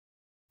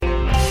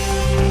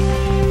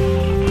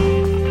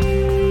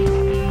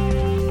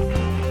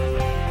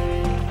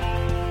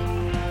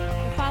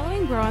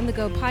the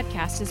Go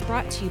podcast is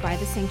brought to you by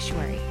The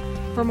Sanctuary.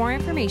 For more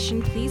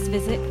information, please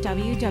visit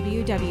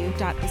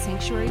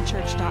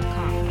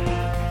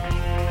www.thesanctuarychurch.com.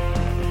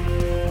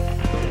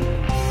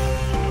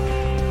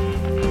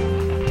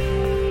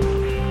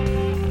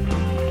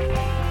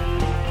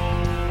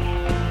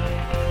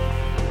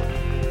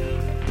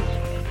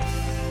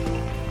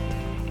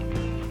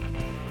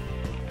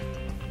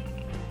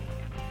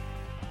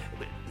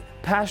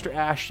 Pastor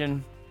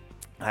Ashton,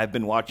 I've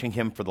been watching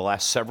him for the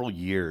last several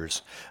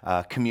years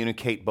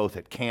communicate both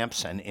at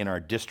camps and in our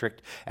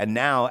district, and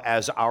now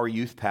as our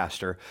youth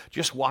pastor,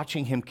 just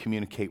watching him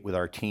communicate with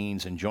our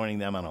teens and joining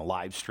them on a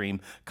live stream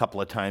a couple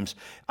of times.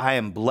 I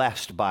am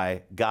blessed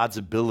by God's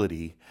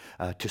ability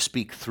to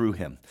speak through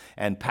him.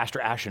 And Pastor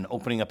Ashton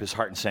opening up his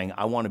heart and saying,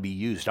 I want to be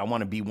used. I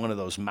want to be one of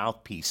those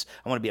mouthpiece.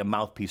 I want to be a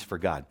mouthpiece for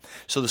God.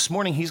 So this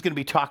morning, he's going to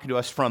be talking to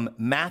us from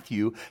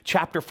Matthew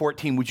chapter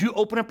 14. Would you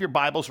open up your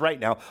Bibles right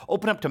now?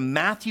 Open up to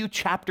Matthew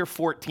chapter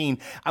 14.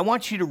 I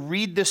want you to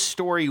read this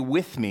story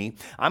with me.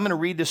 I'm going to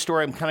read this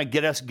story and kind of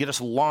get us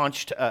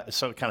launched,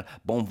 so kind of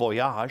bon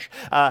voyage.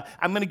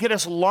 I'm going to get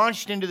us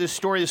launched into this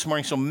story this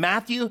morning. So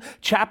Matthew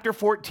chapter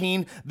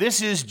 14,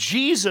 this is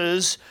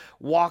Jesus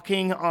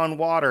walking on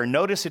water.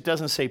 Notice it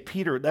doesn't say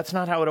Peter. That's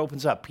not how it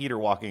opens up, Peter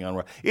walking on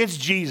water. It's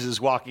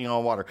Jesus walking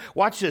on water.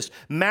 Watch this.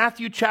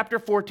 Matthew chapter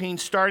 14,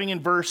 starting in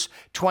verse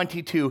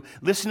 22.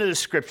 Listen to the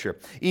scripture.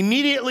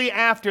 Immediately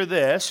after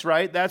this,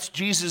 right, that's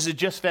Jesus had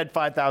just fed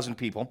 5,000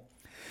 people.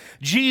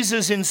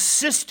 Jesus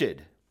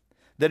insisted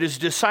that his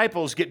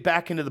disciples get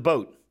back into the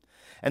boat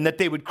and that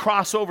they would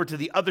cross over to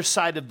the other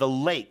side of the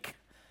lake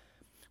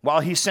while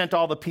he sent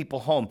all the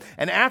people home.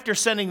 And after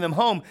sending them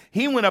home,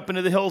 he went up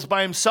into the hills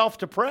by himself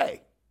to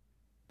pray.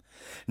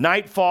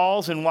 Night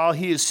falls, and while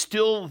he is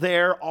still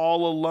there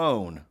all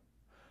alone,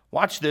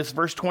 watch this,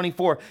 verse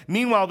 24.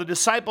 Meanwhile, the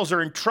disciples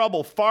are in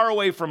trouble far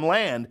away from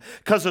land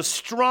because a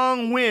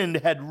strong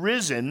wind had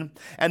risen,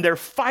 and they're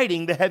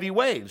fighting the heavy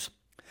waves.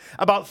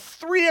 About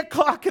 3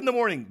 o'clock in the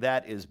morning,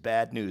 that is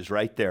bad news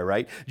right there,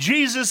 right?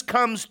 Jesus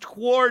comes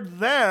toward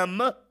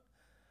them,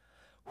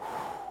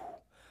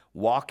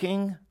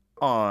 walking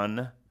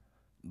on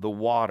the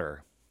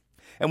water.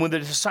 And when the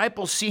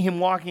disciples see him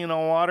walking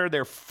on water,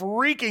 they're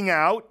freaking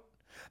out.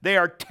 They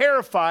are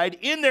terrified.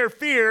 In their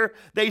fear,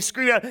 they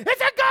scream out,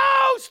 "It's a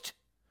ghost!"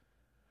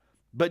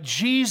 But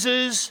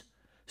Jesus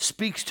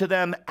speaks to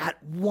them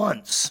at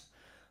once.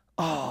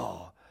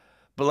 Oh,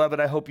 beloved,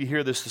 I hope you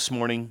hear this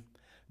morning.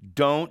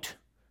 Don't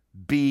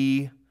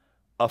be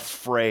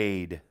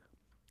afraid.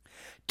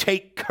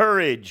 Take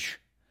courage.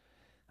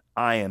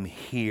 I am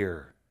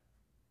here.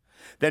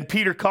 Then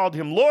Peter called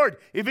him, "Lord,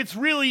 if it's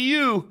really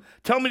you,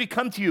 tell me to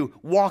come to you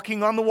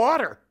walking on the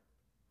water."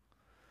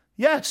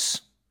 "Yes,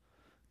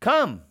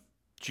 come,"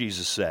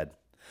 Jesus said.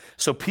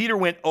 So Peter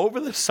went over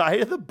the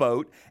side of the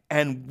boat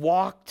and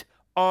walked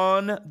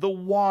on the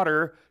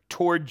water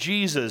toward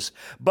Jesus.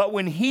 But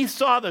when he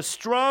saw the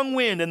strong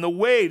wind and the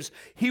waves,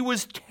 he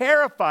was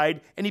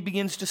terrified and he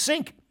begins to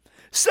sink.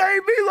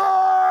 "Save me,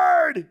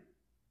 Lord!"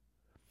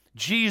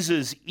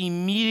 Jesus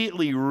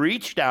immediately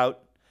reached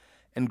out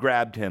and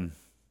grabbed him.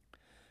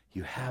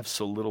 "You have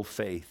so little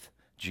faith,"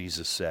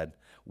 Jesus said.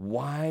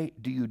 "Why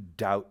do you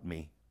doubt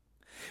me?"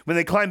 When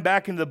they climbed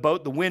back into the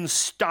boat, the wind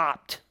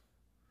stopped.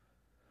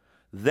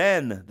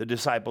 Then the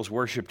disciples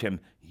worshiped him.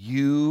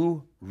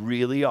 "You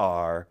really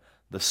are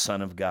the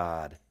Son of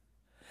God."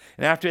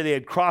 And after they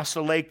had crossed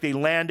the lake, they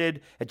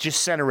landed at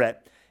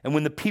Gennesaret. And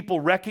when the people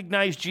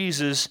recognized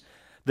Jesus,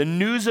 the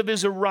news of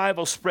his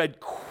arrival spread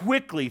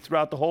quickly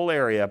throughout the whole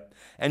area.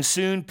 And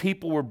soon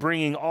people were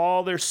bringing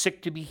all their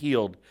sick to be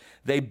healed.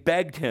 They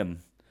begged him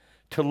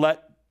to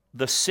let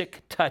the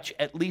sick touch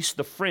at least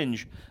the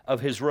fringe of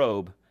his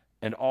robe,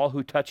 and all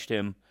who touched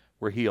him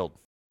were healed.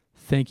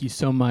 Thank you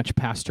so much,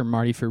 Pastor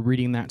Marty, for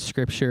reading that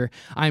scripture.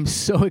 I'm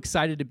so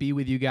excited to be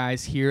with you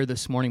guys here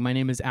this morning. My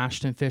name is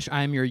Ashton Fish.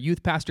 I am your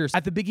youth pastor.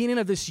 At the beginning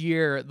of this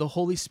year, the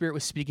Holy Spirit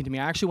was speaking to me.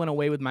 I actually went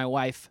away with my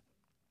wife,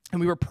 and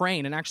we were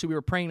praying, we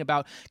were praying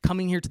about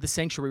coming here to the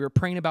sanctuary. We were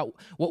praying about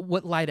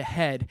what lied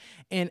ahead.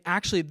 And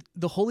actually,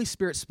 the Holy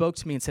Spirit spoke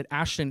to me and said,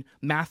 "Ashton,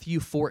 Matthew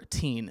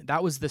 14.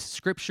 That was the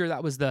scripture.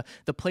 That was the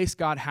place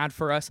God had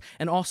for us.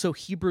 And also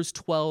Hebrews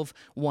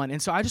 12:1. And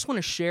so I just want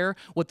to share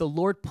what the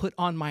Lord put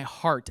on my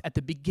heart at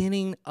the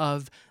beginning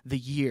of the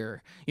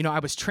year. You know, I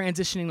was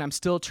transitioning. I'm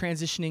still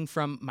transitioning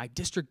from my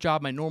district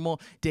job, my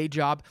normal day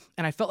job.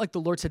 And I felt like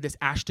the Lord said this,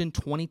 "Ashton,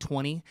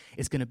 2020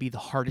 is going to be the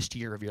hardest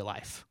year of your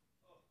life."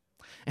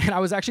 And I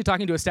was actually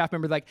talking to a staff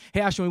member like,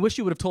 "Hey, Ashton, we wish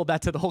you would have told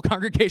that to the whole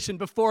congregation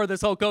before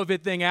this whole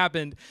COVID thing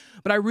happened."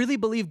 But I really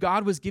believe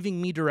God was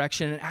giving me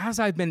direction. And as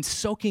I've been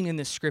soaking in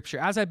this scripture,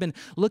 as I've been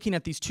looking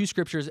at these two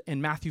scriptures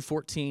in Matthew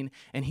 14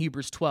 and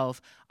Hebrews 12,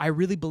 I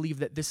really believe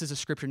that this is a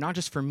scripture not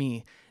just for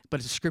me, but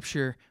it's a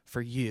scripture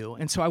for you.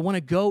 And so I want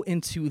to go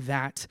into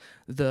that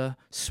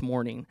this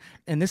morning.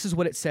 And this is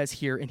what it says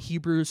here in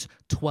Hebrews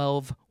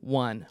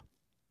 12:1.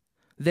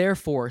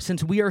 "Therefore,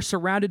 since we are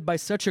surrounded by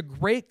such a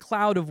great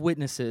cloud of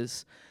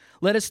witnesses,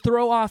 let us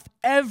throw off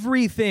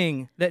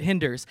everything that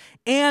hinders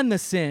and the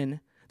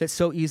sin that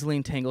so easily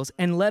entangles,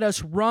 and let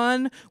us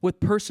run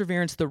with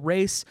perseverance the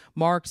race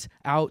marked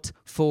out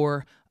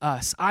for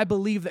us. I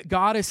believe that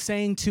God is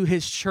saying to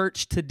his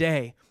church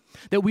today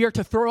that we are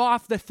to throw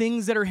off the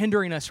things that are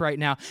hindering us right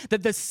now,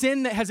 that the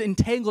sin that has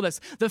entangled us,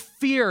 the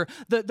fear,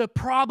 the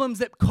problems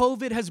that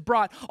COVID has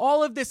brought,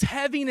 all of this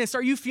heaviness,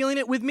 are you feeling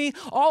it with me?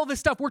 All this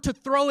stuff, we're to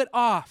throw it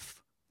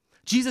off.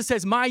 Jesus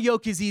says, my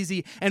yoke is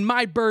easy and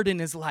my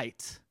burden is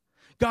light.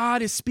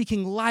 God is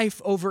speaking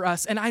life over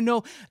us. And I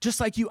know, just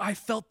like you, I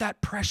felt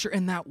that pressure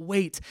and that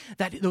weight,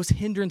 those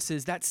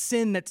hindrances, that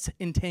sin that's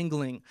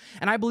entangling.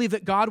 And I believe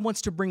that God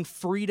wants to bring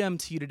freedom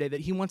to you today,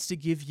 that he wants to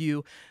give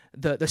you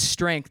the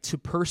strength to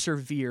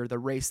persevere the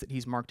race that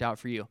he's marked out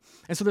for you.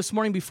 And so this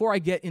morning, before I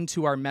get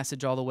into our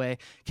message all the way,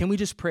 can we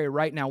just pray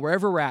right now,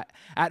 wherever we're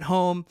at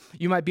home,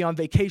 you might be on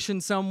vacation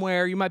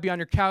somewhere, you might be on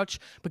your couch,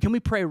 but can we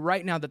pray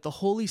right now that the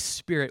Holy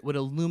Spirit would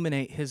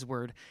illuminate his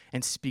word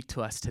and speak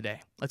to us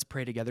today? Let's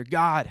pray together.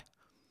 God,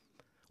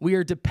 we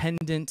are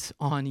dependent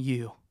on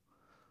you.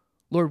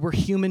 Lord, we're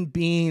human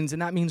beings,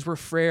 and that means we're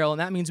frail, and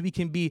that means we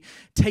can be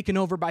taken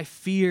over by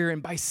fear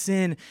and by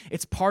sin.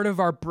 It's part of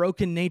our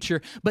broken nature.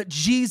 But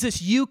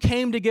Jesus, you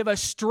came to give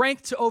us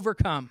strength to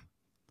overcome.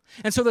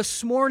 And so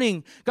this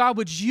morning, God,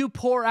 would you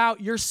pour out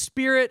your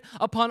Spirit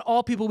upon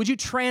all people? Would you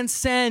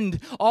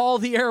transcend all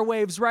the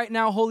airwaves right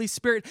now, Holy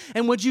Spirit?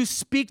 And would you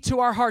speak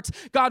to our hearts?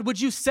 God, would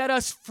you set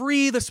us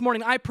free this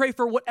morning? I pray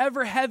for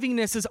whatever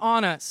heaviness is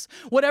on us,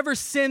 whatever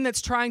sin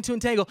that's trying to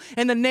entangle.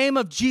 In the name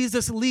of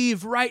Jesus,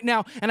 leave right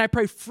now. And I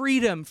pray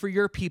freedom for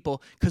your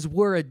people, because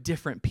we're a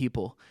different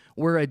people.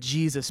 We're a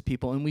Jesus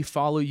people, and we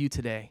follow you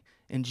today.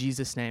 In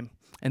Jesus' name.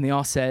 And they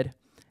all said,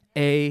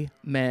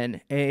 amen,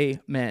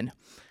 amen.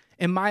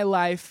 In my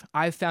life,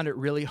 I've found it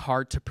really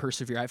hard to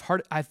persevere.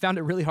 I've found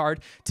it really hard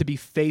to be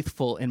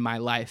faithful in my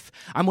life.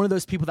 I'm one of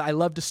those people that I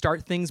love to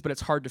start things, but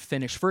it's hard to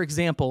finish. For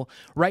example,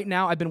 right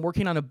now, I've been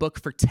working on a book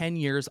for 10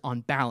 years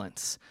on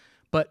balance.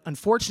 But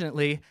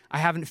unfortunately, I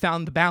haven't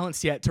found the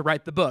balance yet to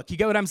write the book. You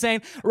get what I'm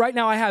saying? Right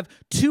now, I have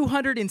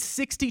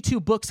 262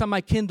 books on my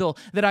Kindle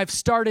that I've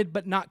started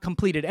but not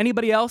completed.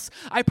 Anybody else?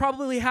 I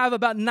probably have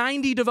about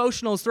 90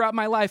 devotionals throughout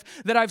my life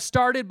that I've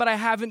started but I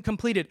haven't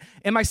completed.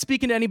 Am I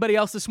speaking to anybody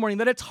else this morning?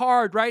 That it's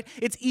hard, right?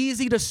 It's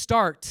easy to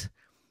start.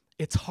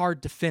 It's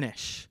hard to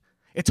finish.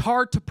 It's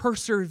hard to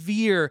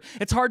persevere.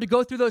 It's hard to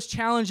go through those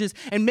challenges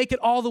and make it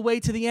all the way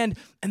to the end.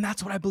 And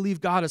that's what I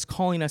believe God is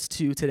calling us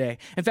to today.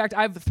 In fact,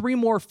 I have 3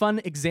 more fun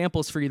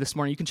examples for you this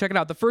morning. You can check it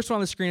out. The first one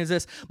on the screen is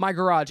this, my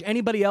garage.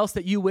 Anybody else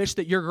that you wish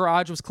that your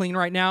garage was clean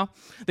right now?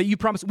 That you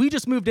promised? We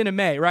just moved in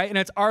May, right? And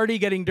it's already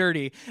getting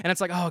dirty. And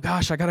it's like, oh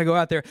gosh, I got to go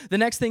out there. The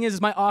next thing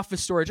is my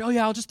office storage. Oh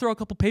yeah, I'll just throw a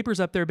couple papers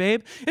up there,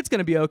 babe. It's going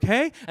to be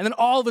okay. And then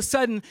all of a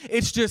sudden,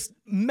 it's just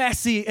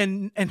messy.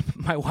 And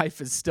my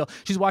wife is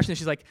she's watching this.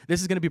 She's like,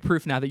 this is going to be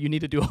proof now that you need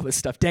to do all this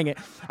stuff. Dang it.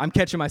 I'm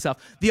catching myself.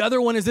 The other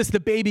one is this,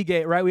 the baby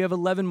gate, right? We have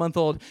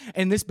 11-month-old,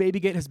 and this baby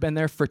gate has been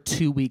there for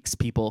 2 weeks,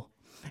 people.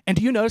 And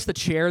do you notice the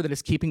chair that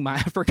is keeping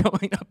Maya from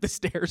going up the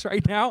stairs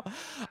right now?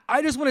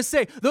 I just want to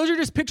say, those are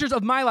just pictures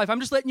of my life. I'm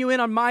just letting you in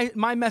on my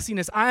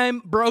messiness. I'm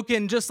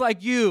broken just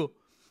like you.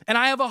 And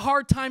I have a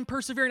hard time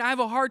persevering. I have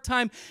a hard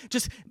time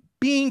just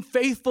being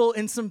faithful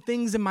in some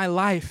things in my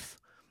life.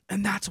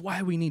 And that's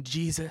why we need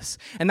Jesus.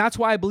 And that's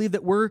why I believe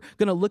that we're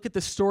going to look at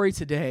the story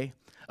today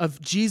of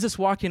Jesus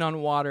walking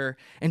on water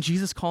and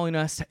Jesus calling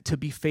us to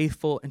be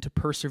faithful and to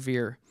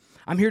persevere.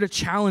 I'm here to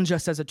challenge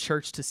us as a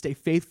church to stay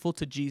faithful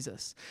to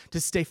Jesus,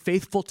 to stay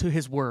faithful to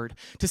his word,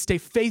 to stay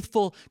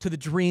faithful to the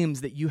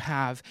dreams that you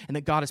have and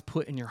that God has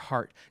put in your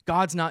heart.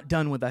 God's not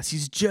done with us.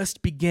 He's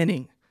just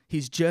beginning.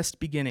 He's just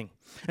beginning.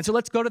 And so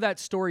let's go to that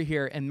story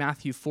here in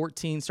Matthew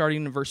 14,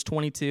 starting in verse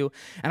 22.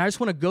 And I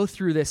just want to go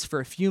through this for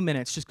a few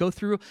minutes, just go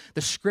through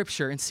the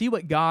scripture and see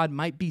what God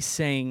might be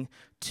saying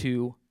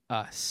to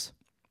us.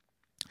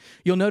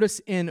 You'll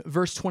notice in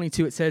verse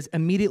 22, it says,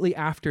 immediately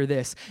after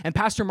this, and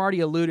Pastor Marty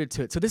alluded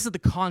to it. So this is the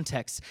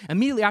context.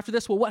 Immediately after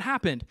this, well, what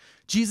happened?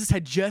 Jesus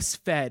had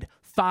just fed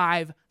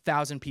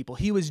 5,000 people.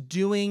 He was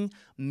doing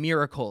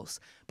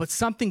miracles. But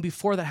something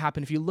before that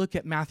happened, if you look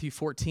at Matthew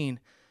 14,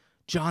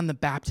 John the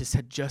Baptist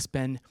had just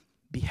been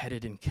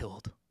beheaded and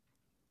killed.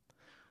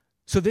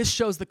 So this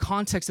shows the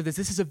context of this.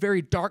 This is a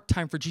very dark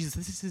time for Jesus.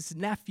 This is his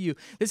nephew.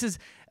 This is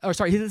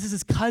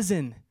his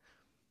cousin.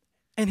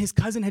 And his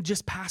cousin had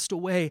just passed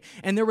away.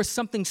 And there was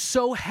something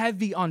so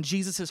heavy on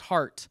Jesus'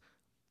 heart.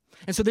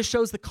 And so this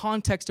shows the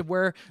context of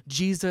where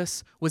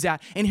Jesus was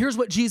at. And here's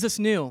what Jesus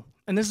knew.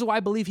 And this is why I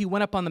believe he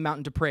went up on the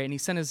mountain to pray and he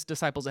sent his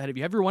disciples ahead of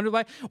you. Have you ever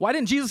wondered why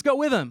didn't Jesus go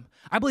with him?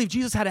 I believe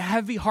Jesus had a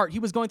heavy heart. He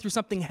was going through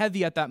something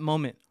heavy at that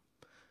moment.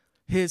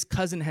 His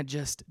cousin had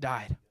just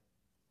died.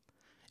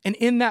 And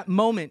in that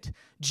moment,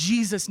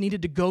 Jesus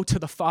needed to go to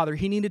the Father.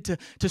 He needed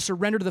to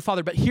surrender to the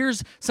Father. But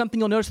here's something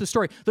you'll notice in the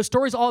story. The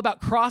story is all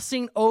about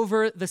crossing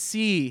over the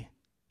sea.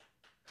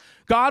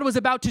 God was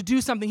about to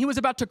do something. He was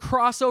about to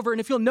cross over.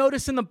 And if you'll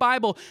notice in the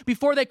Bible,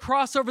 before they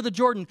cross over the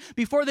Jordan,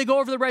 before they go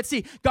over the Red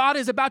Sea, God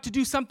is about to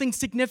do something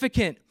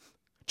significant.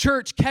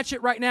 Church, catch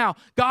it right now.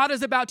 God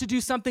is about to do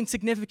something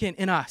significant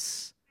in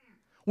us.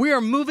 We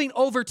are moving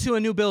over to a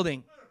new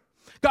building.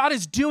 God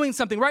is doing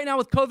something. Right now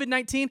with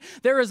COVID-19,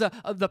 there is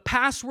the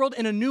past world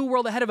and a new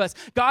world ahead of us.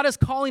 God is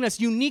calling us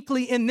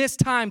uniquely in this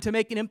time to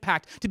make an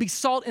impact, to be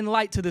salt and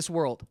light to this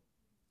world.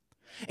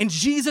 And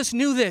Jesus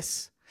knew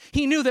this.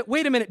 He knew that,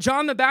 wait a minute,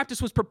 John the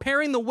Baptist was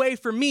preparing the way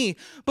for me,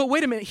 but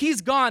wait a minute,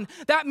 he's gone.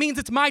 That means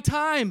it's my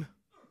time.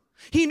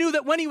 He knew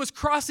that when he was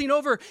crossing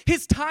over,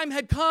 his time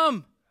had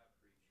come.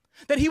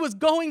 That he was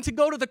going to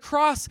go to the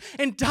cross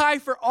and die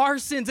for our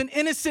sins. An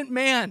innocent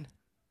man,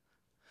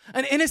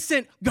 an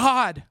innocent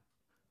God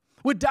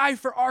would die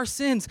for our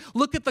sins.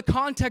 Look at the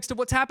context of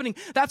what's happening.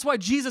 That's why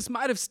Jesus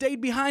might have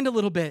stayed behind a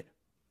little bit.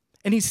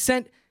 And he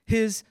sent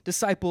his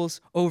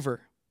disciples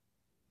over.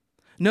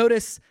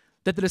 Notice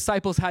that the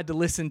disciples had to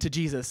listen to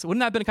Jesus. Wouldn't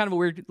that have been kind of a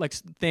weird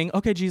thing?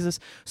 Okay, Jesus,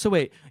 so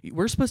wait,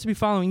 we're supposed to be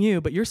following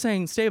you, but you're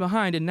saying stay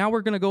behind, and now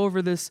we're going to go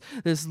over this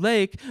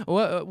lake.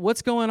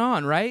 What's going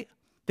on, right?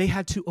 They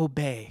had to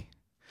obey.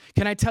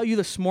 Can I tell you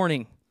this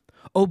morning,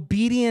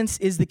 obedience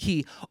is the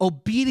key.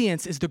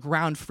 Obedience is the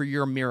ground for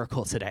your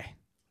miracle today.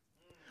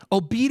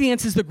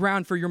 Obedience is the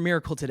ground for your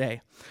miracle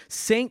today.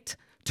 Saint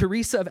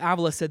Teresa of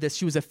Avila said this.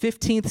 She was a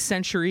 15th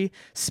century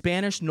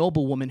Spanish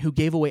noblewoman who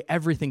gave away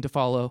everything to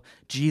follow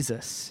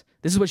Jesus.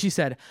 This is what she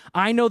said.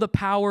 I know the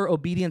power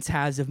obedience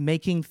has of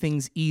making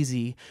things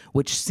easy,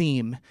 which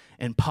seem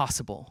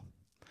impossible.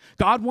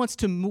 God wants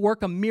to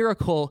work a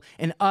miracle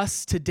in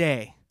us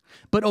today,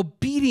 but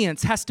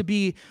obedience has to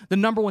be the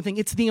number one thing.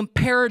 It's the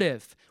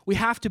imperative. We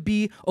have to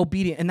be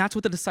obedient, and that's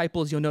what the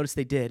disciples, you'll notice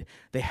they did.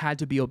 They had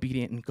to be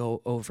obedient and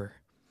go over.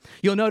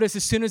 You'll notice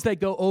as soon as they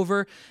go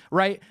over,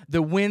 right,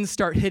 the winds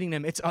start hitting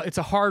them. It's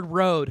a hard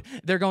road.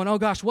 They're going, oh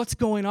gosh, what's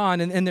going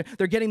on? And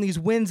they're getting these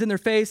winds in their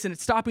face, and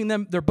it's stopping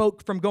their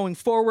boat from going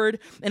forward.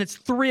 And it's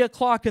 3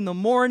 o'clock in the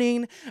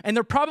morning, and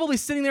they're probably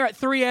sitting there at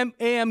 3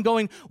 a.m.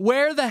 going,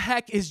 where the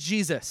heck is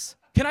Jesus?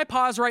 Can I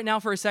pause right now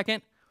for a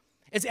second?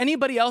 Is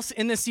anybody else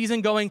in this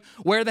season going,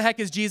 where the heck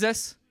is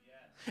Jesus?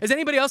 Is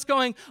anybody else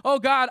going, oh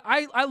God,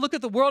 I look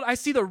at the world, I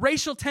see the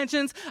racial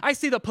tensions, I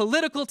see the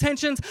political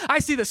tensions, I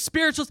see the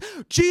spirituals.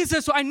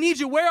 Jesus, I need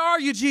you. Where are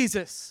you,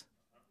 Jesus?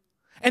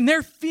 And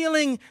they're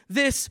feeling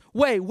this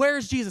way. Where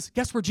is Jesus?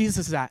 Guess where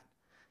Jesus is at?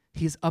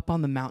 He's up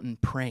on the mountain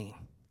praying.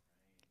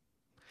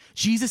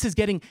 Jesus is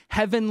getting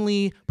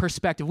heavenly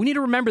perspective. We need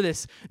to remember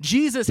this.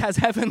 Jesus has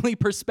heavenly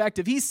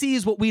perspective. He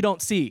sees what we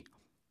don't see.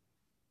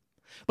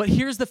 But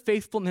here's the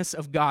faithfulness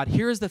of God.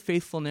 Here is the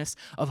faithfulness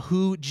of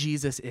who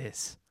Jesus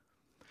is.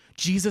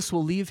 Jesus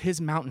will leave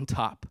his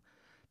mountaintop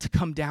to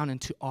come down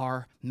into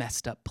our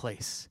messed up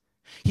place.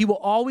 He will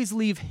always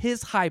leave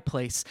his high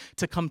place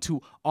to come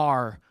to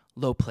our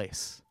low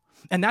place.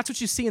 And that's what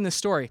you see in this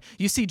story.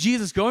 You see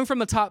Jesus going from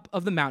the top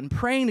of the mountain,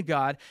 praying to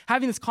God,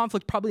 having this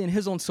conflict probably in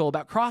his own soul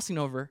about crossing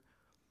over.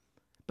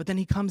 But then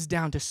he comes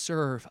down to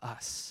serve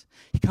us.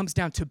 He comes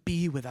down to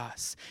be with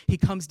us. He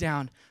comes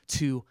down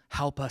to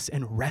help us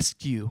and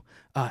rescue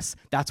us.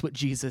 That's what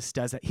Jesus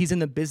does. He's in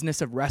the business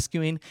of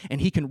rescuing,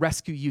 and he can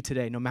rescue you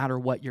today no matter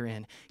what you're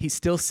in. He's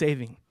still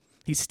saving.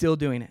 He's still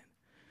doing it.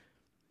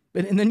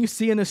 And then you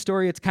see in this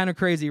story, it's kind of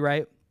crazy,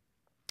 right?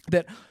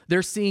 That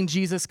they're seeing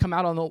Jesus come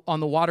out on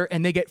the water,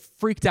 and they get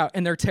freaked out,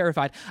 and they're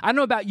terrified. I don't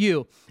know about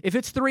you. If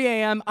it's 3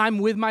 a.m., I'm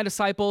with my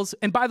disciples,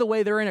 and by the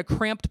way, they're in a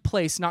cramped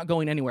place, not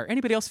going anywhere.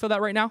 Anybody else feel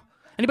that right now?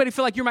 Anybody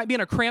feel like you might be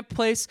in a cramped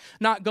place,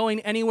 not going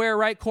anywhere,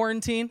 right?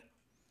 Quarantine?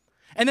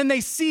 And then they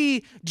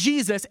see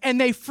Jesus,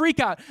 and they freak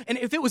out. And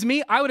if it was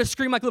me, I would have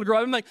screamed like a little girl.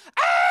 I'd be like,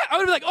 ah! I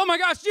would be like, oh my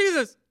gosh,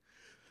 Jesus.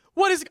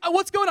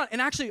 What's going on?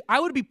 And actually, I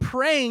would be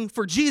praying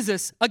for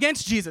Jesus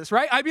against Jesus,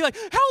 right? I'd be like,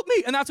 help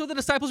me. And that's what the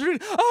disciples are doing.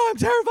 Oh, I'm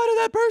terrified of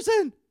that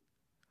person.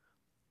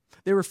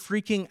 They were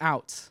freaking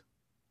out.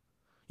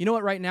 You know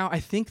what, right now? I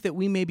think that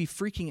we may be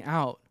freaking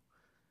out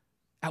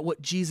at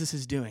what Jesus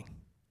is doing.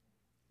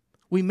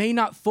 We may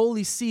not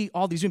fully see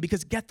all these doing,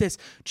 because get this,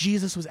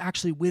 Jesus was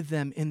actually with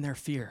them in their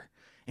fear.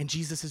 And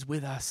Jesus is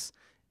with us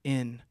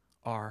in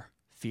our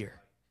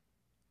fear.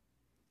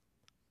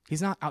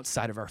 He's not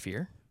outside of our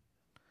fear.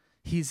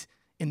 He's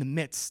in the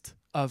midst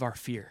of our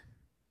fear.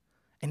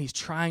 And he's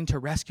trying to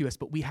rescue us,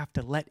 but we have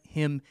to let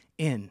him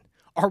in.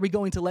 Are we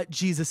going to let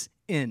Jesus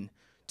in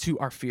to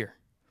our fear,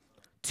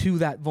 to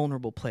that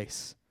vulnerable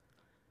place?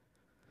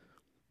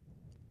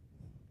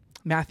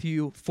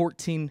 Matthew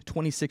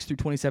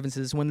 14:26-27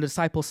 says, when the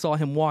disciples saw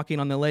him walking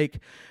on the lake,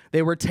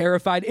 they were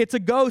terrified. It's a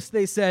ghost,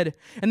 they said,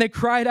 and they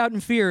cried out in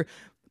fear.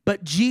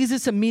 But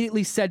Jesus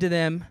immediately said to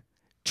them,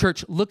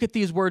 church, look at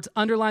these words,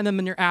 underline them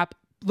in your app,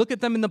 look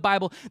at them in the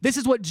Bible. This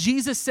is what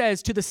Jesus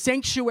says to the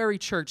Sanctuary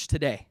Church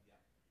today.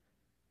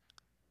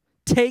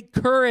 Take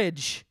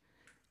courage,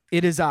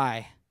 it is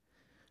I.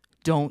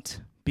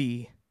 Don't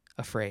be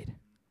afraid.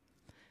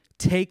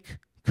 Take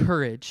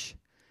courage,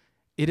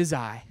 it is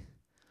I.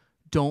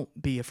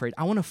 Don't be afraid.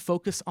 I want to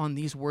focus on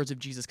these words of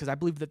Jesus because I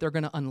believe that they're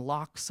going to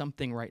unlock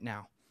something right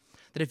now.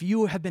 That if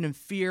you have been in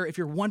fear, if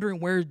you're wondering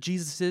where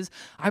Jesus is,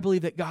 I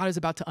believe that God is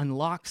about to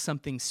unlock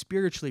something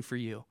spiritually for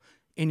you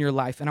in your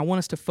life. And I want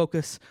us to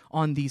focus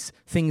on these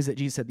things that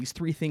Jesus said, these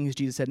three things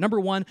Jesus said. Number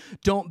one,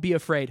 don't be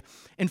afraid.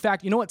 In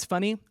fact, you know what's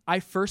funny? I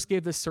first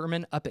gave this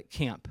sermon up at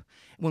camp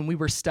when we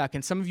were stuck.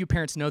 And some of you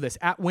parents know this.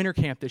 At winter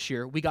camp this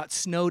year, we got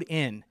snowed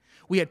in.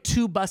 We had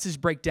 2 buses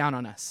break down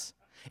on us.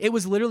 It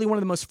was literally one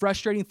of the most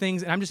frustrating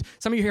things. And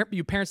some of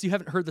you parents, you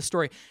haven't heard the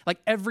story. Like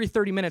every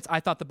 30 minutes, I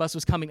thought the bus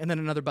was coming and then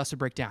another bus would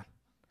break down.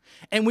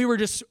 And we were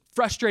just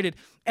frustrated.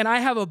 And I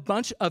have a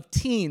bunch of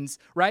teens,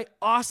 right?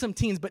 Awesome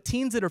teens, but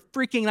teens that are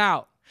freaking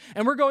out.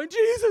 And we're going,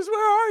 Jesus,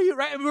 where are you?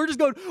 Right? And we're just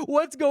going,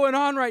 what's going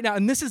on right now?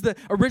 And this is the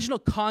original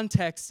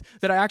context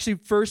that I actually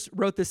first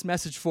wrote this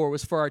message for,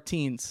 was for our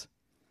teens.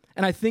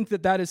 And I think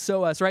that is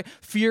so us, right?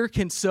 Fear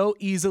can so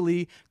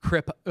easily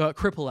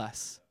cripple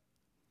us.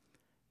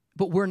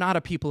 But we're not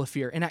a people of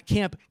fear. And at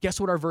camp, guess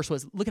what our verse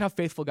was? Look at how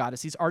faithful God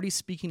is. He's already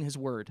speaking his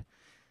word.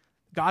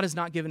 God has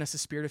not given us a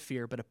spirit of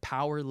fear, but a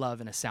power, love,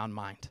 and a sound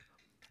mind.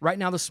 Right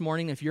now this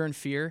morning, if you're in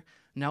fear,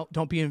 no,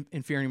 don't be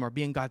in fear anymore.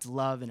 Be in God's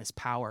love and his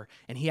power.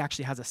 And he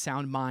actually has a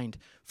sound mind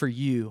for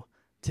you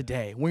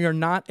today. We are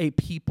not a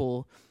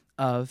people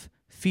of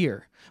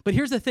fear. But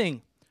here's the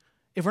thing.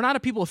 If we're not a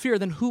people of fear,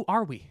 then who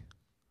are we?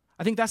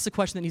 I think that's the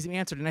question that needs to be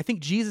answered. And I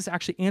think Jesus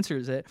actually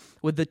answers it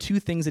with the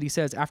 2 things that he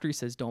says after he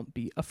says, don't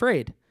be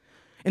afraid.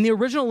 In the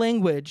original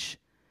language,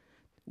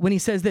 when he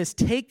says this,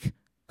 take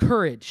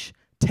courage.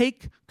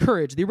 Take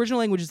courage. The original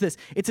language is this.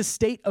 It's a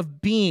state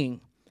of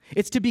being.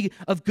 It's to be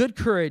of good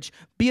courage,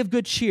 be of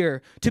good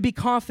cheer, to be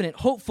confident,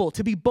 hopeful,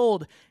 to be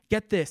bold.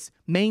 Get this.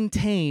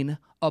 Maintain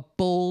a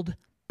bold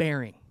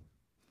bearing.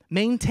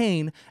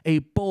 Maintain a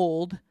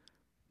bold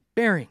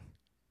bearing.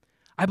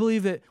 I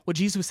believe that what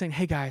Jesus was saying,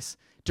 hey guys,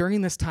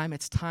 during this time,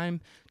 it's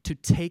time to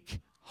take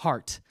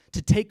heart,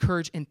 to take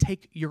courage and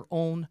take your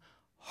own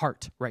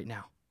heart right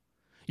now.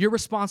 You're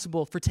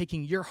responsible for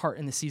taking your heart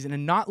in the season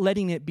and not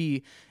letting it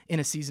be in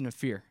a season of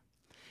fear.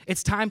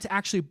 It's time to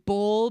actually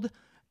bold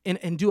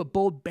and do a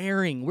bold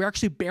bearing. We're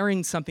actually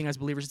bearing something as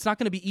believers. It's not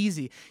going to be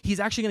easy. He's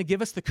actually going to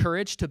give us the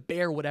courage to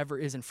bear whatever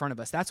is in front of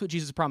us. That's what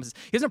Jesus promises.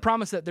 He doesn't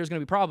promise that there's going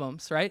to be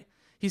problems, right?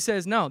 He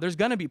says, no, there's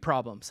going to be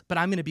problems, but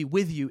I'm going to be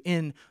with you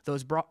in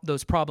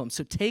those problems.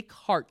 So take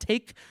heart,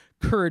 take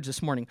courage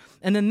this morning.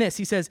 And then this,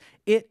 he says,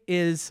 it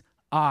is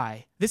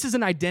I. This is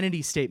an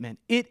identity statement.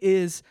 It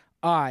is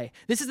I.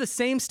 This is the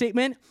same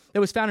statement that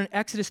was found in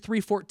Exodus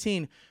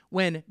 3:14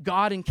 when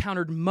God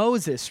encountered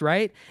Moses,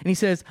 right? And he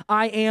says,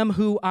 I am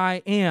who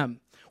I am.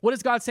 What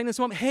is God saying this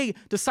moment? Hey,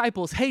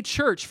 disciples, hey,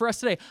 church, for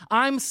us today,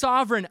 I'm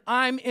sovereign.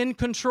 I'm in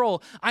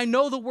control. I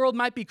know the world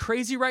might be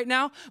crazy right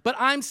now, but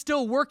I'm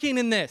still working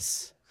in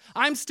this.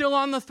 I'm still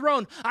on the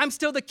throne. I'm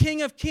still the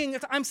King of Kings.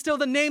 I'm still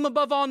the name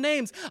above all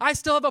names. I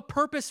still have a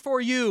purpose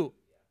for you.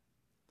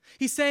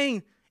 He's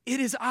saying, it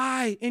is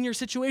I in your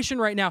situation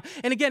right now.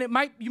 And again,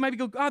 you might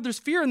go, God, there's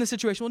fear in this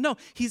situation. Well, no,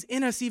 he's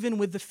in us even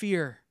with the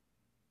fear.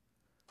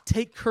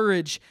 Take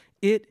courage.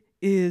 It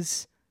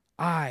is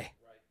I.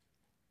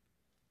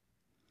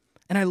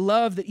 And I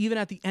love that even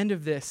at the end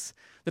of this,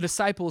 the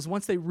disciples,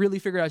 once they really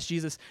figured out it's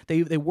Jesus,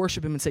 they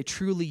worship him and say,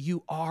 truly,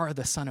 you are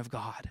the Son of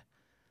God.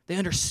 They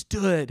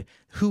understood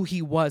who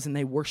he was and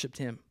they worshiped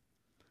him.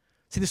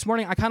 See, this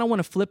morning, I kind of want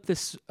to flip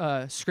this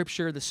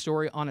scripture, this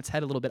story on its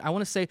head a little bit. I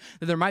want to say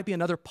that there might be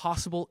another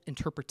possible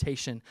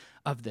interpretation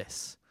of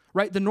this,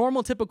 right? The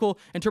normal, typical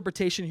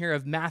interpretation here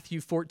of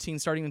Matthew 14,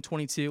 starting in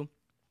 22,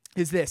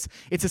 is this.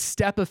 It's a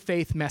step of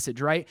faith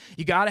message, right?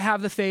 You got to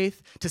have the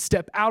faith to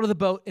step out of the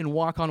boat and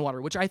walk on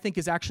water, which I think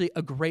is actually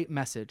a great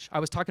message. I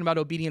was talking about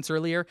obedience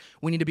earlier.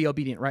 We need to be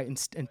obedient, right?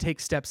 And take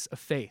steps of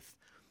faith.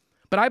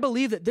 But I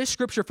believe that this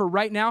scripture for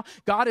right now,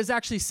 God is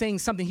actually saying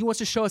something. He wants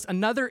to show us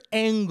another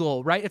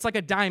angle, right? It's like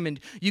a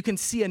diamond. You can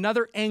see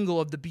another angle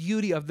of the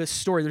beauty of this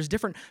story. There's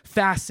different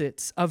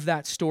facets of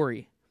that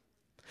story.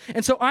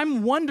 And so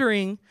I'm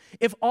wondering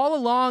if all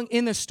along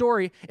in the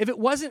story, if it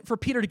wasn't for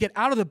Peter to get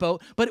out of the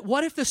boat, but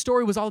what if the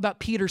story was all about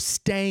Peter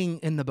staying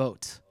in the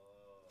boat?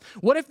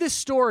 What if this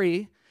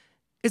story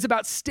is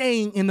about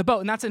staying in the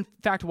boat? And that's in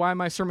fact why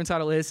my sermon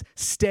title is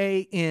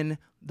Stay in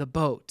the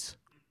Boat.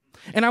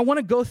 And I want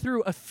to go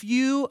through a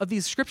few of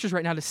these scriptures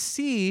right now to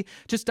see,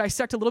 just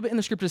dissect a little bit in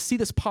the scripture to see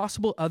this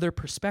possible other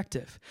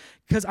perspective.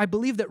 Because I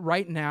believe that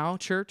right now,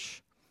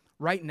 church,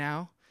 right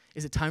now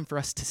is a time for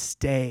us to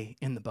stay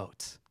in the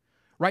boat.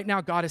 Right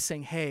now, God is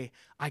saying, hey,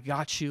 I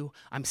got you.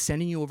 I'm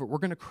sending you over. We're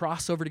going to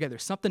cross over together.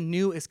 Something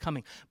new is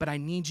coming, but I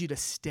need you to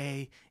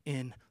stay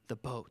in the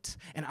boat.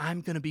 And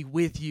I'm going to be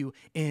with you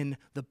in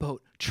the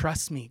boat.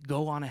 Trust me.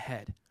 Go on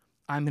ahead.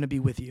 I'm going to be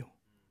with you.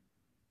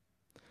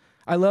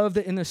 I love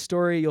that in this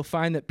story, you'll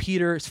find that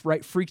Peter is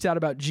freaked out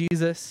about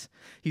Jesus.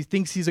 He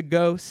thinks he's a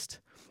ghost.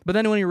 But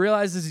then when he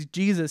realizes he's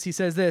Jesus, he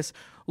says this,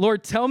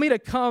 Lord, tell me to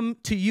come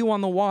to you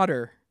on the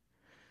water.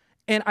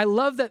 And I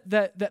love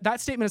that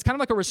statement is kind of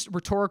like a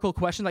rhetorical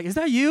question. Like, is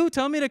that you?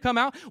 Tell me to come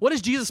out. What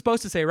is Jesus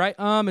supposed to say, right?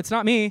 It's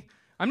not me.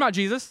 I'm not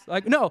Jesus.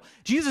 Like, no.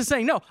 Jesus is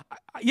saying, no,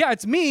 yeah,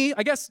 it's me.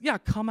 I guess, yeah,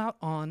 come out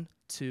on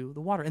to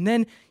the water. And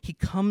then he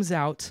comes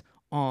out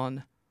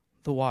on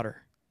the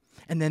water.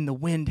 And then the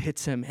wind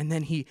hits him, and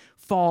then he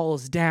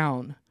falls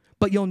down.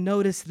 But you'll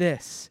notice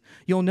this.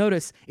 You'll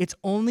notice it's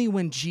only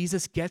when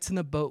Jesus gets in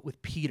the boat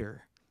with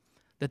Peter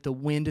that the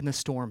wind and the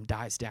storm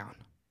dies down.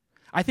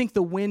 I think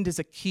the wind is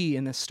a key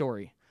in this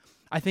story.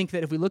 I think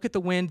that if we look at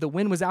the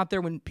wind was out there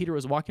when Peter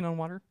was walking on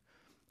water,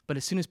 but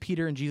as soon as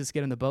Peter and Jesus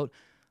get in the boat,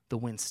 the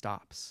wind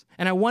stops.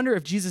 And I wonder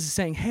if Jesus is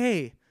saying,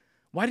 hey,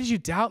 why did you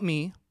doubt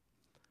me?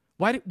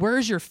 Where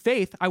is your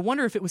faith? I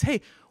wonder if it was,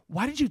 hey,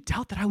 why did you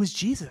doubt that I was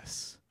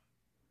Jesus?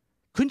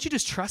 Couldn't you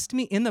just trust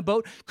me in the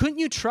boat? Couldn't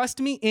you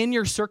trust me in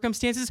your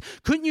circumstances?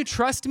 Couldn't you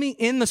trust me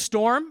in the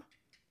storm?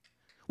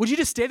 Would you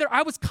just stay there?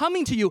 I was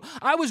coming to you.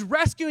 I was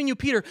rescuing you,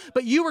 Peter,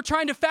 but you were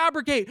trying to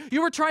fabricate.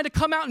 You were trying to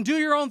come out and do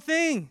your own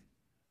thing.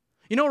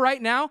 You know,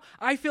 right now,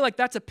 I feel like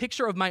that's a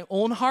picture of my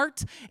own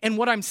heart and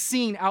what I'm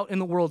seeing out in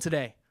the world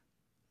today.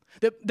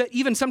 That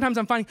even sometimes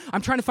I'm trying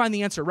to find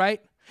the answer,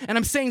 right? And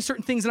I'm saying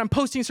certain things and I'm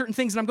posting certain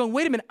things and I'm going,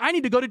 wait a minute, I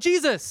need to go to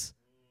Jesus.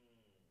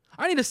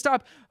 I need to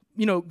stop,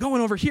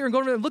 going over here and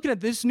going over there, looking at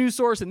this news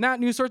source and that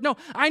news source. No,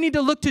 I need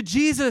to look to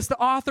Jesus, the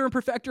author and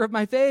perfecter of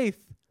my faith.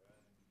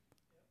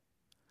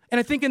 And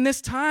I think in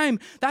this time,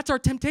 that's our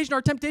temptation.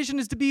 Our temptation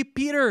is to be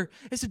Peter,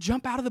 is to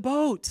jump out of the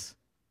boat.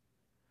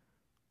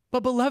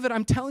 But beloved,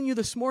 I'm telling you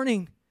this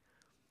morning,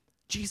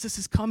 Jesus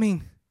is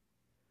coming.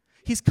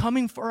 He's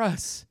coming for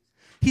us.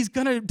 He's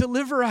going to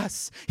deliver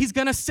us. He's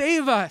going to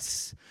save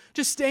us.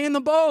 Just stay in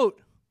the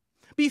boat.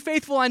 Be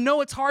faithful. I know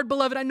it's hard,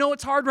 beloved. I know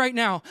it's hard right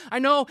now. I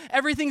know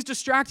everything's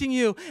distracting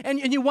you, and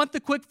you want the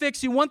quick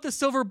fix. You want the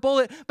silver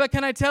bullet. But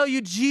can I tell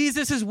you,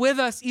 Jesus is with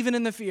us even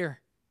in the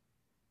fear.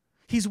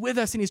 He's with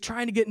us, and he's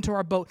trying to get into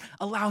our boat.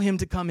 Allow him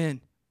to come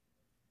in.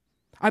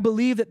 I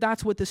believe that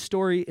that's what this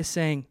story is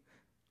saying.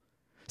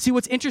 See,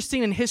 what's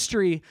interesting in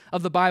history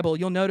of the Bible,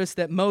 you'll notice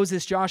that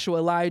Moses, Joshua,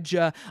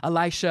 Elijah,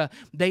 Elisha,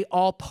 they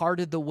all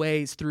parted the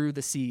ways through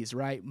the seas,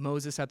 right?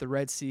 Moses at the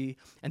Red Sea,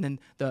 and then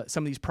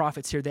some of these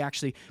prophets here, they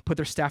actually put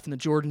their staff in the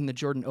Jordan, and the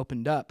Jordan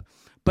opened up.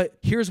 But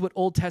here's what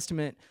Old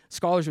Testament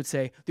scholars would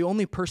say. The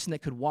only person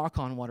that could walk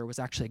on water was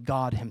actually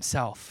God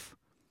himself.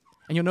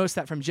 And you'll notice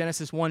that from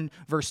Genesis 1,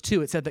 verse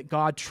 2, it said that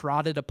God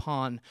trotted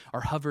upon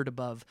or hovered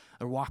above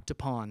or walked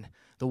upon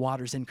the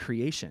waters in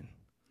creation.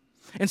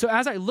 And so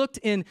as I looked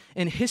in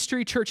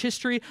history, church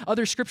history,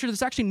 other scripture,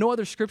 there's actually no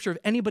other scripture of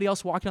anybody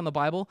else walking on the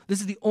Bible.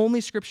 This is the only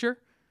scripture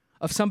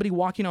of somebody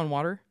walking on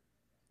water.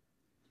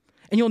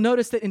 And you'll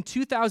notice that in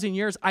 2,000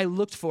 years, I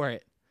looked for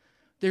it.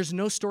 There's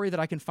no story that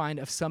I can find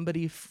of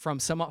somebody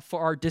from some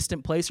far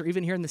distant place or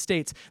even here in the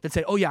States that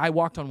said, oh yeah, I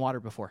walked on water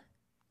before.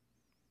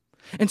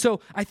 And so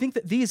I think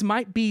that these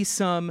might be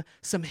some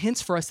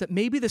hints for us that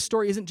maybe the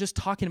story isn't just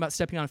talking about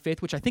stepping on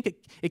faith, which I think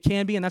it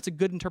can be, and that's a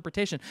good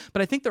interpretation.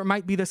 But I think there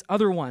might be this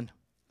other one.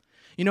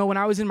 You know, when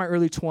I was in my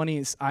early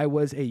 20s, I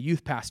was a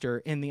youth pastor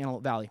in the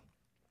Antelope Valley.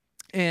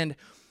 And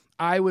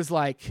I was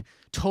like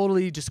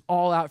totally just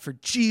all out for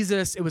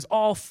Jesus. It was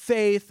all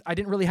faith. I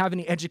didn't really have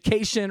any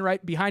education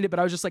right behind it, but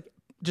I was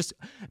just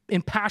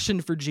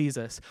impassioned for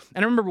Jesus.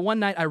 And I remember one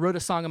night I wrote a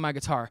song on my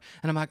guitar,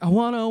 and I'm like, I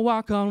want to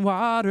walk on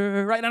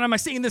water, right? And I'm like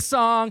singing this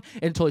song,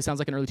 and it totally sounds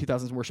like an early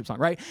 2000s worship song,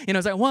 right? I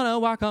was like, I want to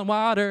walk on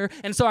water.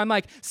 And so I'm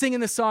like singing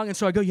this song, and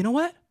so I go, you know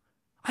what?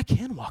 I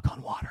can walk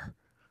on water.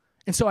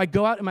 And so I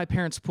go out in my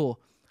parents'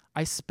 pool.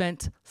 I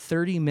spent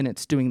 30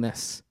 minutes doing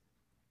this.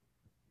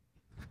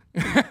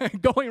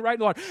 Going right in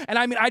the water. And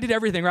I did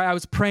everything, right? I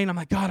was praying. I'm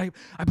like, God,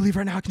 I believe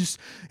right now I can just,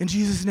 in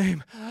Jesus'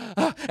 name.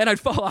 And I'd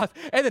fall off.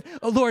 And then,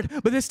 oh Lord,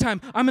 but this time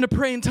I'm going to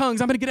pray in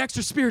tongues. I'm going to get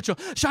extra spiritual.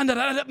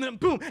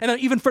 Boom. And then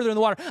even further in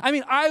the water.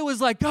 I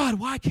was like, God,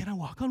 why can't I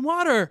walk on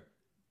water?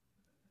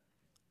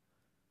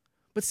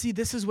 But see,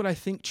 this is what I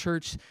think,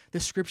 church, the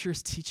scripture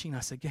is teaching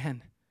us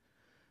again.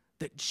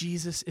 That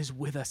Jesus is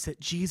with us.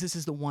 That Jesus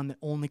is the one that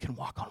only can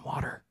walk on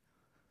water.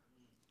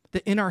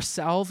 That in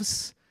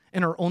ourselves,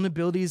 in our own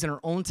abilities, in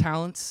our own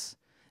talents,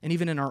 and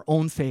even in our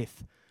own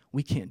faith,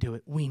 we can't do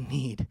it. We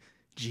need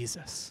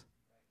Jesus.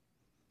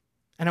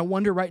 And I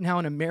wonder right now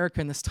in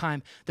America in this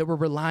time that we're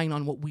relying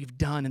on what we've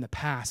done in the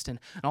past and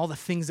all the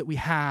things that we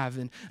have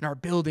and our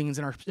buildings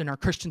and our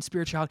Christian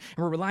spirituality,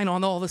 and we're relying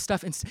on all this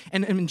stuff.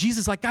 And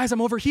Jesus is like, guys, I'm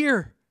over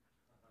here.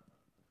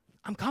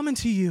 I'm coming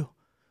to you.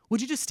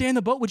 Would you just stay in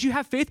the boat? Would you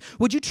have faith?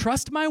 Would you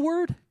trust my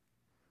word?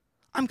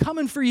 I'm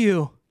coming for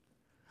you.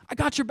 I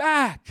got your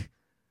back.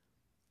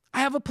 I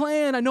have a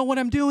plan. I know what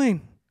I'm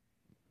doing.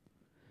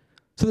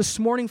 So this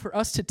morning, for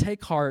us to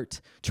take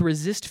heart, to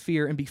resist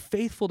fear, and be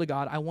faithful to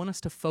God, I want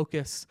us to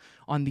focus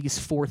on these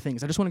 4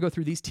 things. I just want to go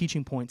through these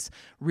teaching points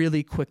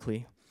really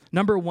quickly.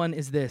 Number 1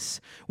 is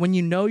this. When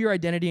you know your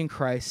identity in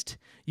Christ,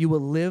 you will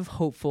live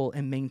hopeful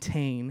and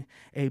maintain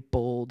a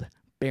bold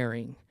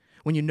bearing.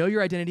 When you know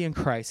your identity in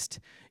Christ,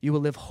 you will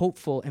live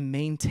hopeful and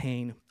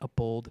maintain a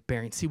bold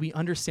bearing. See, we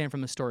understand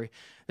from the story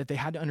that they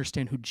had to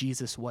understand who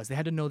Jesus was. They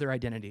had to know their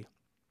identity.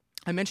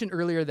 I mentioned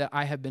earlier that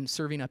I have been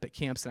serving up at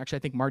camps, and actually I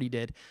think Marty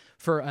did.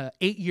 For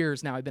 8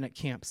 years now I've been at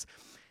camps.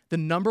 the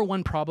number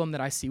one problem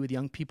that I see with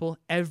young people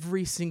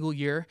every single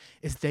year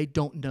is they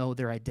don't know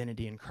their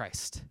identity in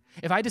Christ.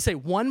 If I had to say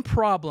one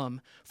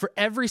problem for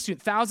every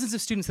student, thousands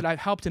of students that I've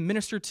helped to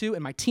minister to,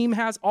 and my team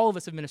has, all of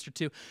us have ministered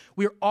to,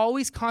 we are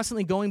always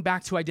constantly going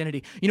back to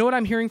identity. You know what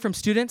I'm hearing from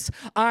students?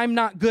 I'm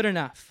not good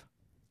enough.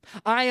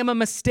 I am a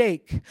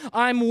mistake.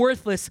 I'm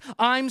worthless.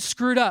 I'm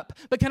screwed up.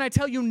 But can I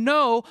tell you,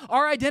 no,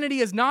 our identity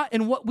is not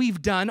in what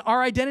we've done.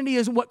 Our identity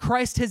is what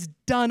Christ has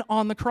done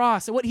on the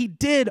cross, and what he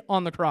did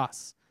on the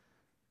cross.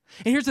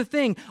 And here's the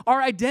thing,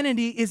 our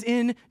identity is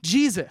in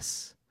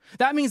Jesus.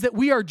 That means that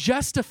we are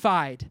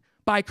justified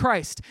by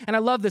Christ. And I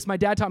love this. My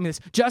dad taught me this.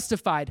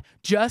 Justified,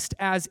 just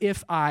as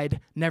if I'd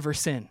never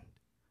sinned.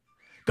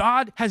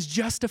 God has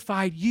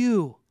justified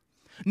you.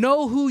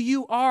 Know who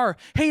you are.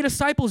 Hey,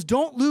 disciples,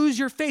 don't lose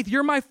your faith.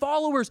 You're my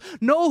followers.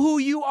 Know who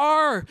you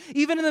are.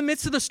 Even in the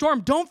midst of the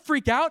storm, don't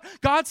freak out.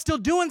 God's still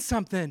doing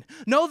something.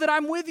 Know that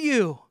I'm with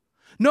you.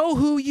 Know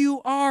who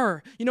you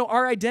are. You know,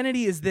 our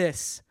identity is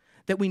this,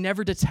 that we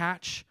never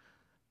detach.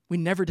 We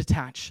never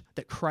detach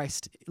that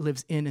Christ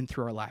lives in and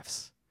through our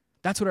lives.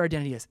 That's what our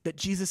identity is, that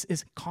Jesus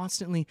is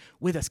constantly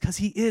with us because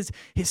he is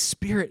his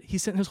Spirit. He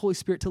sent his Holy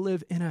Spirit to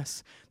live in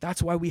us.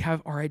 That's why we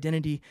have our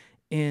identity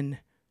in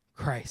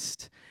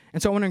Christ.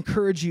 And so I want to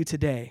encourage you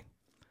today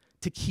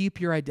to keep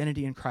your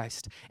identity in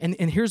Christ. And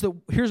here's a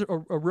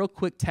real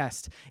quick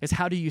test, is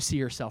how do you see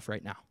yourself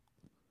right now?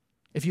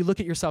 If you look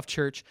at yourself,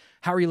 church,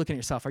 how are you looking at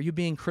yourself? Are you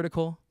being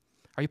critical?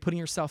 Are you putting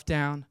yourself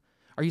down?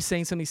 Are you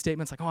saying some of these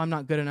statements like, oh, I'm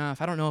not good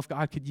enough. I don't know if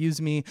God could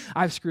use me.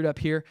 I've screwed up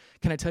here.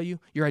 Can I tell you,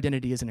 your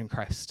identity isn't in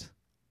Christ.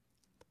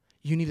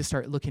 You need to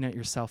start looking at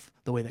yourself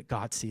the way that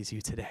God sees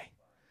you today.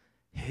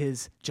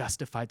 His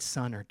justified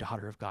son or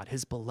daughter of God,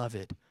 his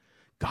beloved.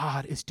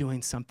 God is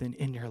doing something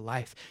in your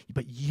life,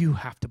 but you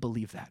have to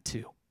believe that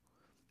too.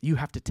 You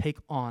have to take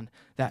on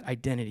that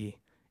identity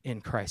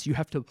in Christ. You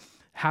have to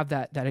have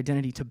that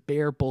identity to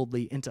bear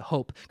boldly into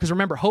hope. Because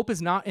remember, hope is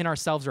not in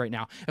ourselves right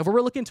now. If we're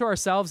looking to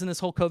ourselves in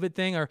this whole COVID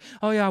thing, or,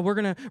 oh yeah, we're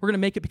gonna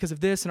make it because of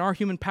this and our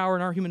human power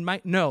and our human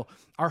might. No,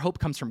 our hope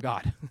comes from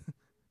God.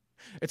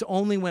 It's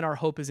only when our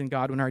hope is in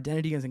God, when our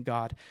identity is in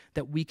God,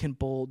 that we can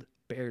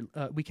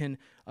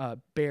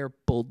bear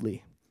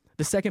boldly.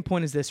 The second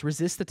point is this: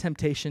 resist the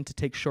temptation to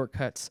take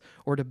shortcuts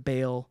or to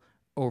bail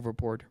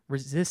overboard.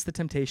 Resist the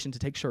temptation to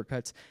take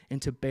shortcuts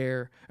and to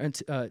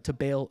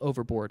bail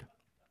overboard.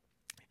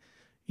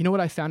 You know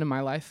what I found in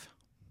my life?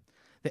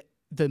 That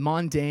the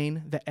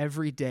mundane, the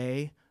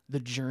everyday,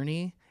 the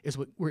journey is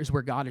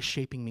where God is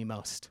shaping me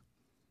most.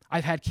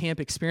 I've had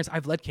camp experience.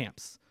 I've led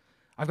camps.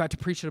 I've got to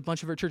preach at a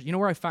bunch of our churches. You know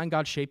where I find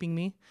God shaping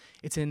me?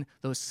 It's in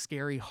those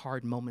scary,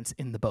 hard moments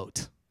in the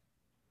boat.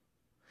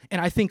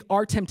 And I think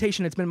our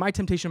temptation, it's been my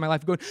temptation in my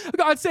life, going,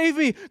 God save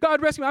me,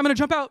 God rescue me, I'm going to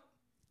jump out.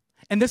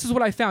 And this is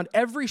what I found.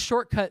 Every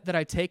shortcut that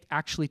I take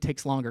actually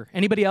takes longer.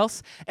 Anybody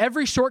else?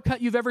 Every shortcut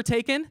you've ever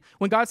taken,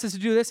 when God says to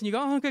do this and you go,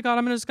 oh, okay, God,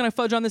 I'm just going to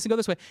fudge on this and go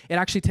this way, it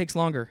actually takes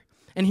longer.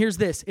 And here's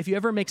this. If you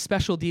ever make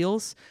special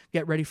deals,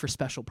 get ready for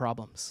special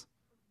problems.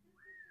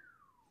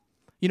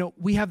 You know,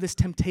 we have this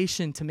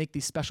temptation to make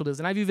these special deals.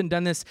 And I've even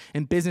done this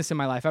in business in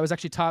my life. I was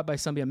actually taught by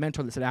somebody, a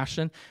mentor, that said,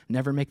 Ashton,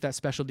 never make that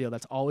special deal.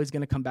 That's always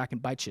going to come back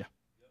and bite you.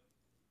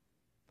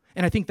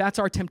 And I think that's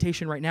our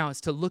temptation right now,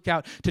 is to look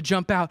out, to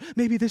jump out.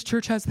 Maybe this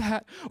church has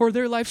that, or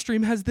their live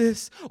stream has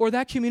this, or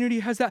that community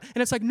has that.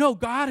 And it's like, no,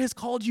 God has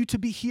called you to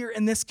be here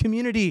in this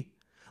community.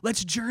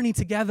 Let's journey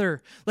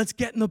together. Let's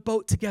get in the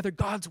boat together.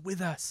 God's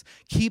with us.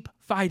 Keep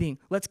fighting.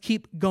 Let's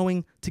keep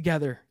going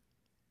together.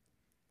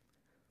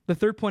 The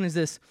third point is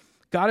this: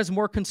 God is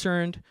more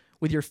concerned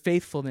with your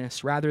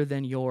faithfulness rather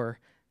than your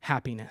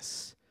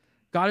happiness.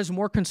 God is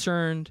more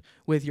concerned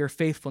with your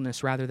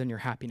faithfulness rather than your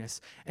happiness.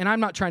 And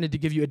I'm not trying to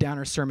give you a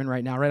downer sermon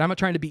right now, right? I'm not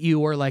trying to be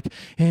Eeyore like,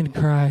 in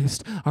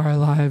Christ, our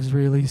lives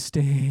really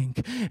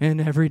stink,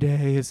 and every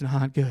day is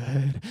not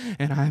good,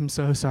 and I'm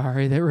so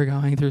sorry that we're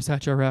going through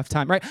such a rough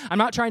time, right? I'm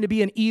not trying to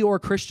be an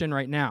Eeyore Christian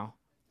right now.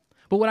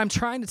 But what I'm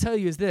trying to tell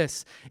you is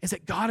this, is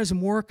that God is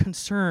more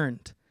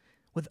concerned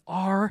with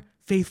our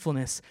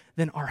faithfulness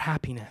than our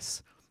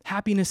happiness.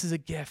 Happiness is a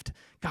gift.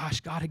 Gosh,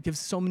 God gives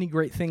so many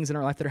great things in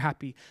our life that are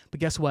happy. But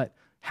guess what?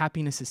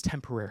 Happiness is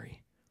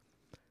temporary.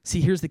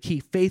 See, here's the key.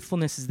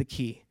 Faithfulness is the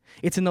key.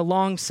 It's in the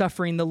long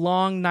suffering, the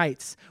long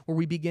nights, where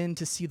we begin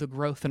to see the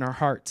growth in our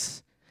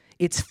hearts.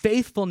 It's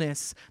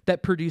faithfulness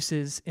that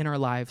produces in our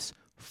lives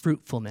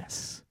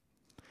fruitfulness.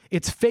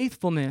 It's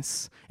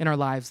faithfulness in our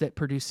lives that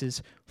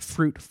produces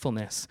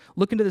fruitfulness.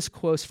 Look into this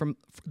quote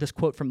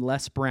from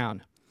Les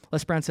Brown.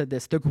 Les Brown said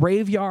this: the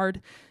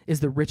graveyard is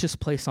the richest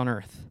place on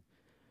earth,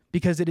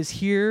 because it is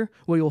here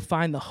where you will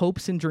find the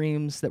hopes and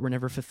dreams that were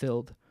never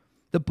fulfilled,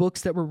 the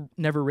books that were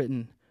never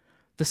written,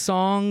 the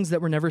songs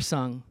that were never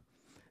sung,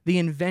 the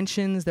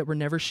inventions that were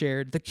never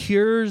shared, the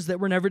cures that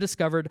were never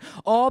discovered,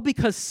 all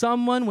because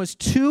someone was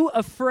too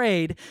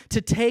afraid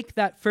to take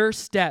that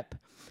first step,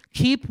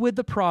 keep with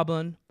the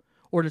problem,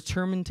 or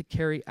determined to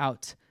carry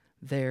out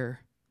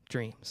their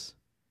dreams.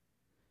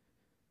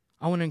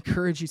 I want to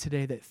encourage you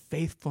today that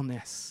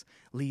faithfulness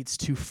leads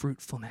to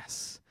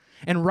fruitfulness.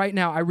 And right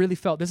now, I really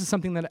felt this is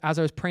something that as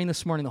I was praying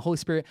this morning, the Holy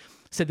Spirit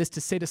said this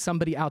to say to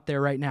somebody out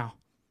there right now.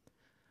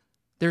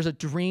 There's a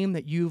dream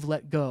that you've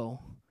let go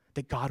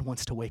that God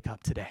wants to wake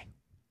up today.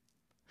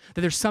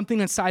 That there's something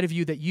inside of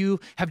you that you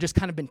have just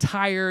kind of been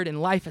tired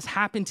and life has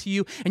happened to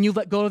you and you've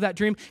let go of that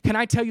dream. Can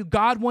I tell you,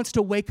 God wants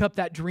to wake up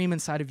that dream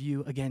inside of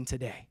you again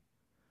today.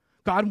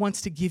 God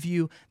wants to give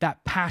you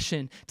that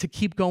passion to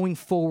keep going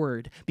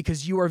forward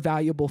because you are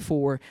valuable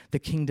for the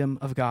kingdom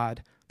of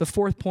God. The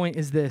fourth point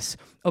is this: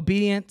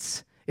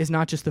 obedience is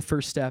not just the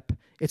first step,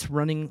 it's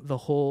running the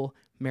whole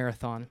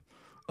marathon.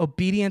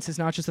 Obedience is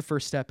not just the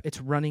first step, it's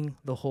running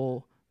the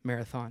whole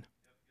marathon.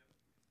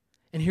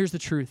 And here's the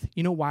truth.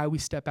 You know why we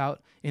step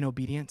out in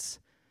obedience?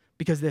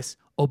 Because this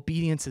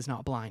obedience is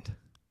not blind.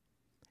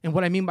 And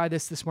what I mean by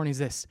this morning is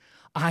this: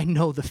 I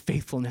know the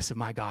faithfulness of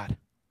my God.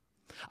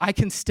 I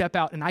can step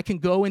out and I can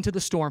go into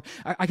the storm.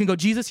 I can go,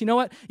 Jesus, you know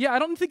what? Yeah, I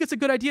don't think it's a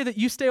good idea that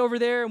you stay over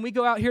there and we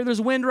go out here.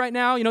 There's wind right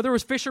now. You know, there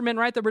was fishermen,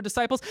 right, that were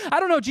disciples. I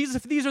don't know, Jesus,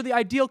 if these are the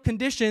ideal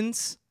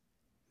conditions.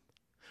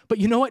 But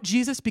you know what,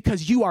 Jesus?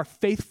 Because you are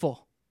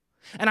faithful.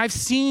 And I've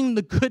seen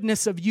the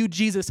goodness of you,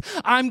 Jesus.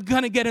 I'm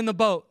going to get in the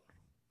boat.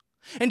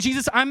 And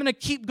Jesus, I'm going to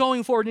keep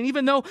going forward. And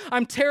even though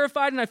I'm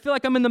terrified and I feel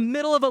like I'm in the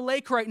middle of a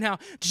lake right now,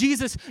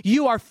 Jesus,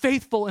 you are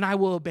faithful and I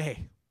will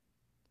obey.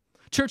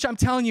 Church, I'm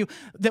telling you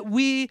that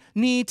we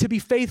need to be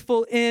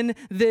faithful in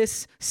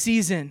this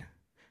season.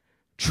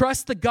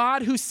 Trust the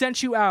God who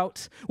sent you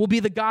out will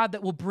be the God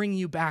that will bring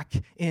you back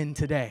in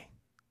today.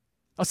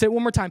 I'll say it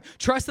one more time.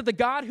 Trust that the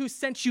God who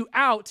sent you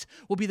out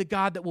will be the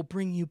God that will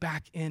bring you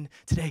back in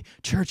today.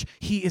 Church,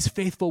 he is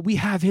faithful. We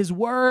have his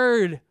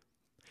word.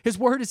 His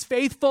word is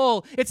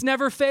faithful. It's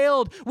never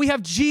failed. We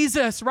have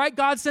Jesus, right?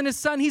 God sent his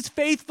son. He's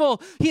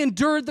faithful. He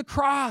endured the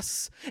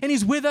cross and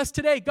he's with us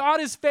today.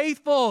 God is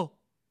faithful.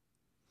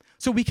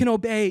 So we can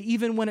obey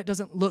even when it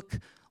doesn't look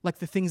like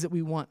the things that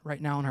we want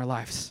right now in our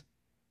lives.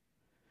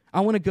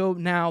 I want to go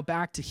now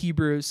back to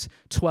Hebrews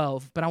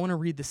 12, but I want to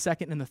read the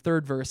second and the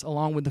third verse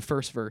along with the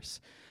first verse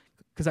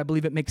because I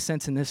believe it makes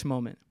sense in this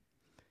moment.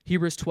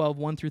 Hebrews 12,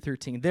 1 through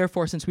 13.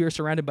 Therefore, since we are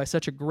surrounded by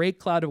such a great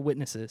cloud of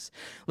witnesses,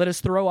 let us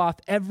throw off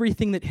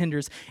everything that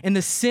hinders and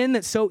the sin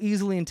that so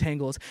easily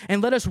entangles,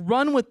 and let us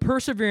run with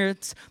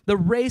perseverance the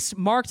race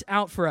marked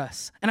out for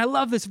us. And I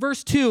love this,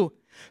 verse 2.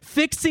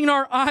 Fixing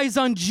our eyes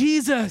on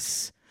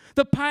Jesus,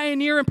 the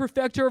pioneer and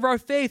perfecter of our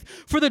faith.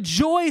 For the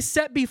joy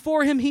set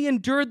before him, he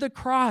endured the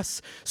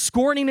cross,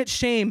 scorning its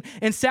shame,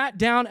 and sat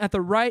down at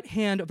the right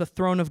hand of the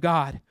throne of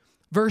God.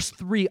 Verse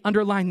 3,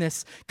 underline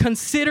this.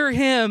 Consider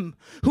him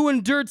who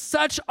endured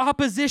such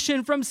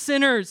opposition from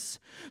sinners,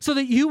 so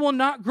that you will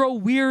not grow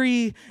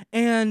weary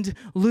and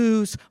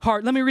lose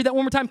heart. Let me read that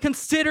one more time.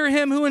 Consider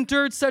him who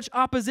endured such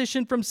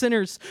opposition from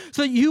sinners,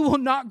 so that you will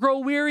not grow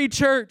weary,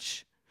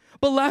 church.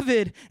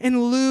 Beloved,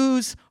 and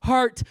lose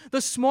heart.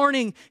 This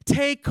morning,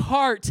 take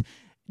heart.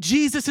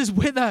 Jesus is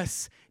with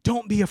us.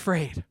 Don't be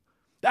afraid.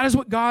 That is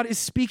what God is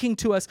speaking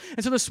to us.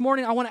 And so this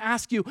morning, I want to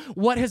ask you,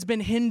 what has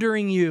been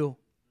hindering you?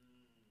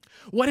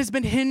 What has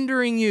been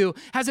hindering you?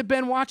 Has it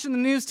been watching the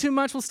news too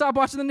much? Well, stop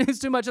watching the news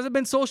too much. Has it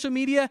been social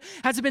media?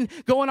 Has it been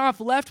going off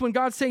left when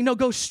God's saying, no,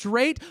 go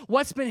straight?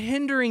 What's been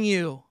hindering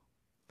you?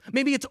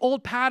 Maybe it's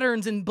old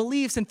patterns and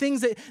beliefs and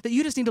things that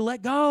you just need to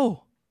let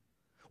go.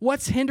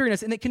 What's hindering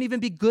us? And it can even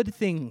be good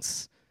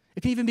things.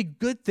 It can even be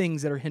good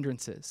things that are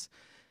hindrances.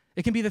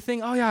 It can be the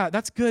thing, oh yeah,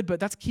 that's good,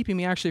 but that's keeping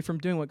me actually from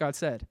doing what God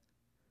said.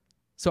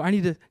 So I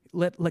need to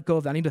let go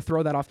of that. I need to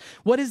throw that off.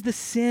 What is the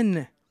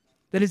sin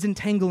that is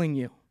entangling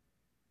you?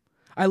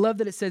 I love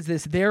that it says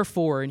this,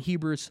 therefore, in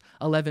Hebrews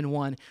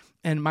 11:1.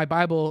 And my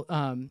Bible,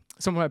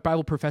 some of my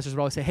Bible professors would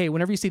always say, hey,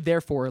 whenever you see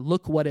therefore,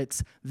 look what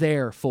it's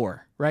there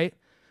for, right?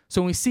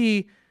 So when we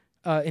see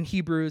in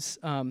Hebrews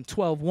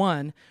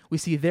 12:1, we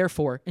see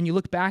therefore, and you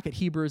look back at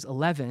Hebrews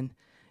 11,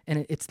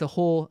 and it's the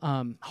whole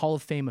Hall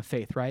of Fame of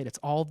faith, right? It's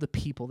all of the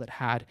people that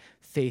had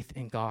faith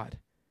in God.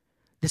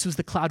 This was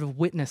the cloud of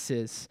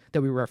witnesses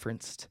that we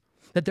referenced,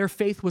 that their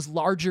faith was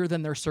larger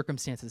than their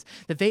circumstances,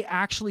 that they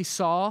actually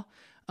saw,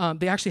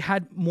 they actually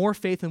had more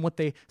faith in what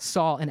they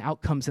saw and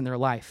outcomes in their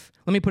life.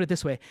 Let me put it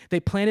this way. They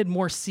planted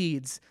more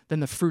seeds than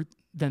the fruit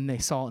than they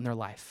saw in their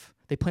life.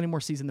 They planted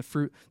more seeds in the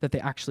fruit that they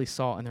actually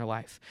saw in their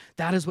life.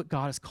 That is what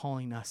God is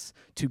calling us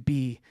to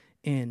be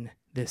in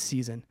this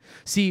season.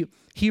 See,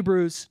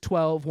 Hebrews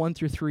 12, 1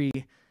 through 3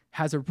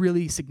 has a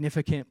really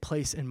significant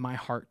place in my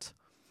heart.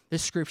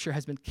 This scripture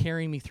has been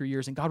carrying me through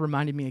years, and God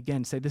reminded me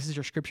again, say, this is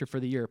your scripture for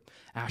the year,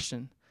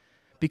 Ashton.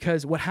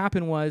 Because what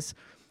happened was,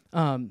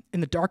 in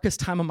the darkest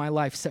time of my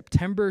life,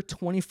 September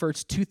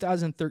 21st,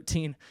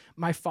 2013,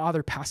 my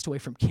father passed away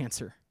from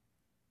cancer.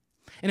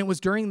 And it was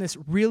during this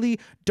really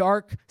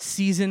dark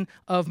season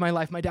of my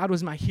life. My dad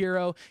was my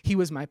hero. He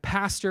was my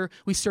pastor.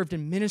 We served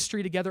in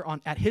ministry together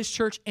at his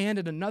church and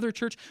at another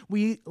church.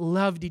 We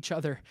loved each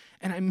other.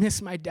 And I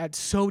miss my dad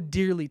so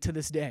dearly to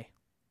this day.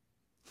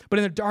 But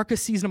in the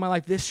darkest season of my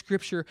life, this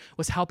scripture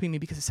was helping me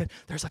because it said,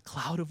 there's a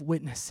cloud of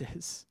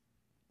witnesses.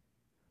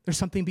 There's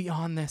something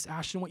beyond this.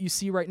 Ashton, what you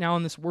see right now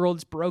in this world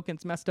is broken,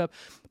 it's messed up,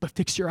 but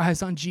fix your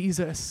eyes on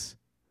Jesus.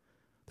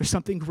 There's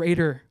something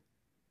greater.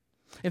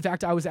 In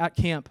fact, I was at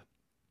camp.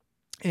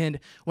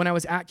 And when I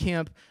was at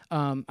camp,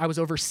 I was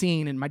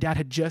overseeing, and my dad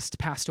had just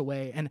passed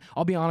away. And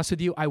I'll be honest with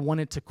you, I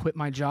wanted to quit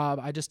my job.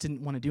 I just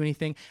didn't want to do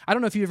anything. I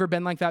don't know if you've ever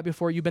been like that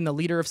before. You've been the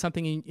leader of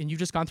something, and you've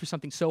just gone through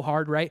something so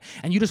hard, right?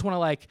 And you just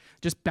want to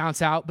just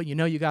bounce out, but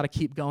you got to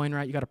keep going,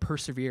 right? You got to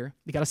persevere.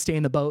 You got to stay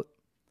in the boat.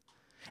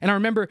 And I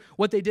remember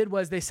what they did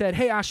was they said,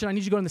 hey, Ashton, I need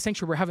you to go in the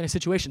sanctuary. We're having a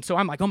situation. So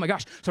I'm like, oh my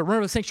gosh. So I run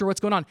over to the sanctuary. What's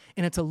going on?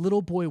 And it's a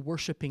little boy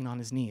worshiping on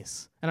his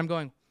knees. And I'm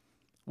going,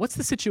 what's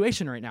the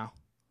situation right now?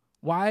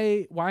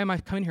 Why am I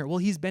coming here? Well,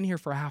 he's been here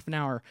for a half an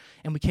hour,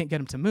 and we can't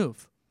get him to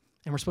move.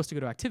 And we're supposed to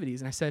go to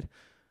activities. And I said,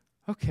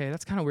 okay,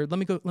 that's kind of weird. Let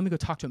me go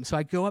talk to him. So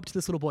I go up to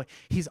this little boy.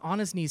 He's on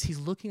his knees. He's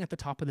looking at the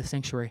top of the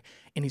sanctuary,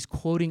 and he's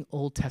quoting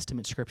Old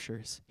Testament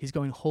scriptures. He's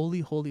going,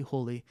 holy, holy,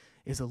 holy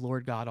is the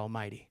Lord God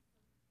Almighty,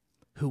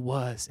 who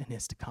was and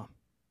is to come.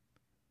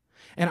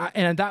 And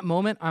at that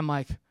moment, I'm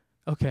like,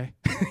 okay.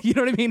 You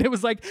know what I mean? It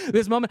was like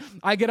this moment.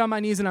 I get on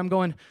my knees, and I'm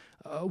going,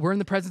 we're in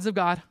the presence of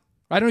God.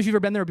 I don't know if you've ever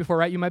been there before,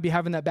 right? You might be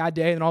having that bad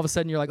day, and all of a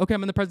sudden you're like, okay,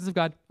 I'm in the presence of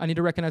God. I need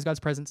to recognize God's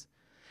presence.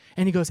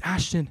 And he goes,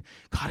 Ashton,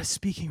 God is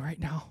speaking right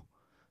now.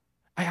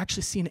 I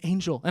actually see an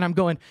angel. And I'm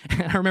going,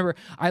 and I remember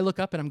I look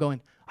up and I'm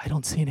going, I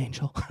don't see an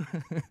angel.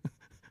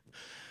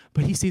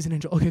 But he sees an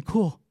angel. Okay,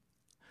 cool.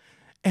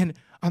 And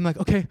I'm like,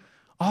 okay,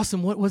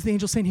 awesome. What was the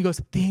angel saying? He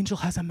goes, the angel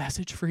has a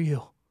message for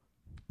you.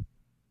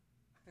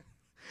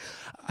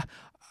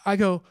 I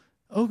go,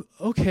 oh,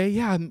 okay,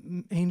 yeah,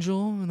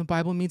 angel in the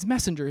Bible means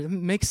messenger. It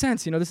makes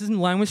sense. This is in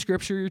line with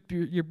Scripture.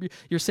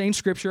 You're saying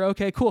Scripture.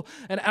 Okay, cool.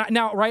 And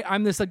now, right,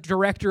 I'm this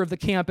director of the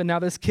camp, and now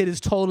this kid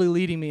is totally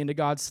leading me into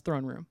God's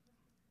throne room.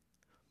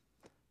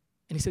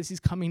 And he says, he's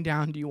coming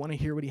down. Do you want to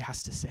hear what he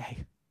has to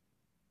say?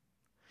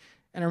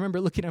 And I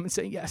remember looking at him and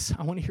saying, yes,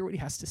 I want to hear what he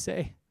has to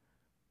say.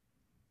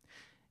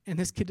 And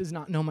this kid does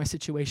not know my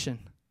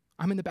situation.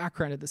 I'm in the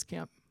background of this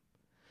camp.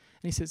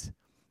 And he says,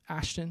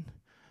 Ashton,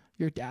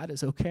 your dad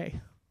is okay.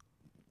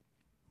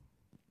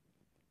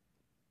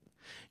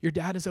 Your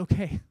dad is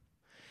okay.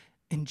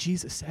 And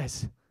Jesus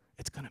says,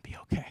 it's going to be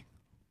okay.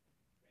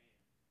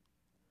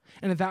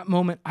 And at that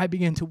moment, I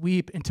began to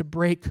weep and to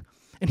break,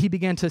 and he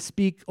began to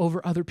speak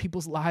over other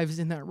people's lives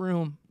in that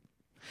room.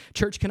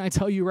 Church, can I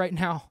tell you right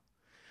now,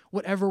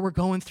 whatever we're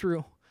going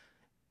through,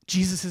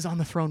 Jesus is on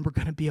the throne. We're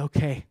going to be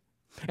okay.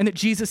 And that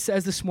Jesus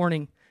says this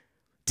morning,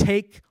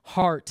 take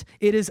heart.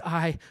 It is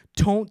I.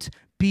 Don't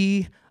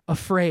be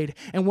afraid.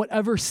 And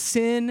whatever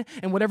sin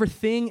and whatever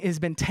thing has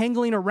been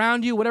tangling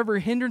around you, whatever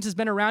hindrance has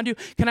been around you,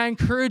 can I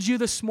encourage you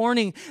this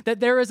morning that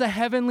there is a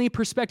heavenly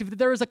perspective, that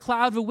there is a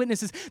cloud of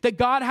witnesses, that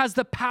God has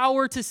the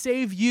power to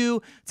save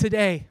you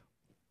today.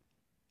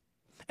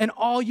 And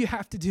all you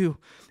have to do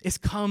is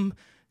come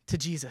to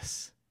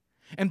Jesus.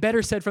 And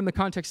better said from the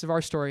context of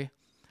our story,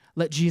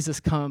 let Jesus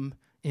come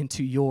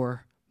into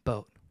your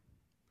boat.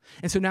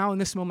 And so now in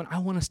this moment, I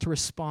want us to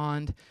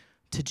respond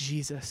to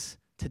Jesus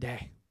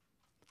today.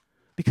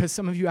 Because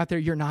some of you out there,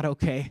 you're not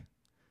okay.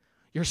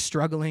 You're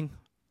struggling.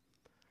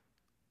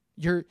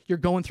 You're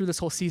going through this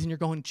whole season. You're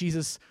going,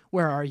 Jesus,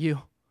 where are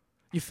you?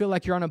 You feel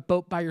like you're on a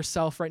boat by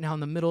yourself right now in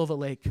the middle of a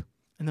lake,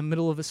 in the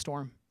middle of a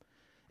storm.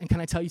 And can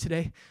I tell you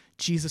today,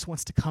 Jesus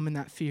wants to come in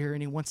that fear,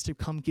 and he wants to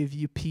come give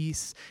you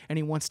peace, and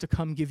he wants to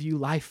come give you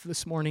life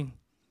this morning.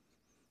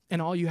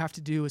 And all you have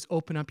to do is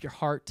open up your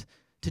heart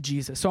to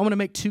Jesus. So I want to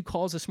make 2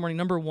 calls this morning.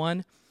 Number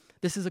 1,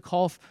 this is a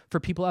call for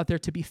people out there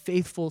to be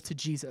faithful to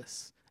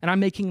Jesus. And I'm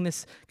making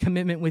this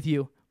commitment with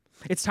you.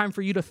 It's time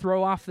for you to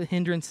throw off the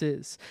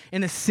hindrances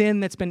and the sin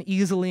that's been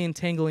easily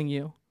entangling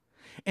you.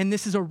 And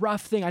this is a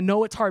rough thing. I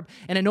know it's hard,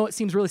 and I know it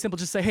seems really simple.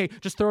 Just say, hey,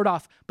 just throw it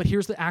off. But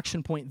here's the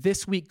action point.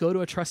 This week, go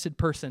to a trusted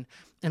person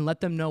and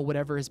let them know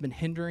whatever has been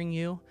hindering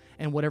you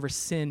and whatever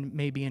sin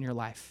may be in your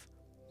life.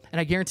 And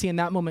I guarantee in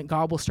that moment,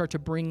 God will start to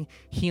bring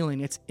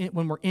healing. It's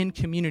when we're in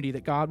community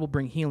that God will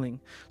bring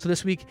healing. So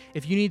this week,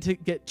 if you need to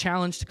get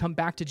challenged to come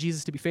back to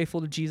Jesus, to be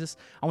faithful to Jesus,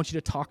 I want you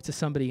to talk to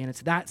somebody. And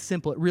it's that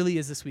simple. It really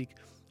is this week.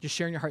 Just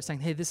sharing your heart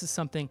saying, hey, this is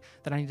something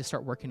that I need to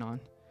start working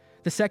on.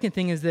 The second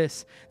thing is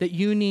this, that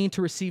you need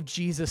to receive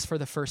Jesus for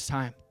the first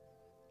time.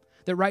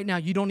 That right now,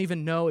 you don't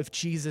even know if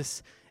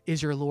Jesus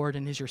is your Lord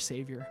and is your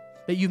Savior.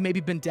 That you've maybe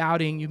been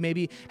doubting, you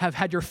maybe have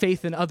had your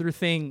faith in other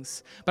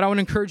things. But I want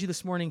to encourage you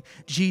this morning,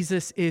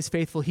 Jesus is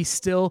faithful. He's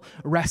still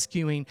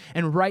rescuing.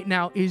 And right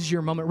now is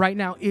your moment. Right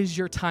now is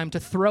your time to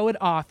throw it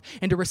off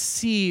and to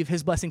receive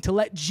his blessing, to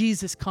let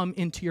Jesus come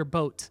into your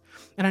boat.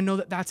 And I know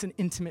that that's an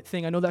intimate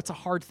thing. I know that's a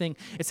hard thing.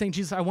 It's saying,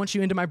 Jesus, I want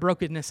you into my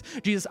brokenness.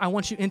 Jesus, I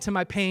want you into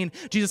my pain.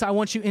 Jesus, I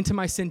want you into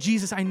my sin.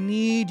 Jesus, I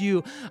need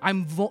you.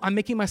 I'm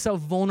making myself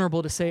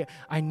vulnerable to say,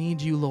 I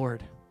need you,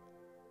 Lord.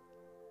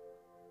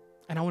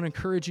 And I want to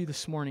encourage you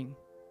this morning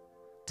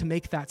to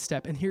make that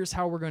step. And here's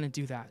how we're going to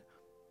do that.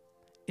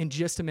 In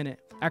just a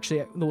minute.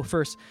 Actually, well,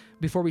 first,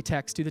 before we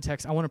do the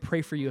text, I want to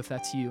pray for you if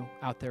that's you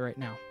out there right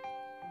now.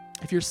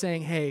 If you're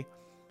saying, hey,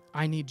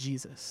 I need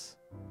Jesus,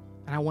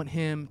 and I want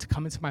him to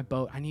come into my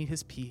boat. I need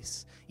his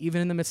peace, even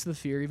in the midst of the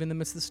fear, even in the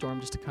midst of the storm,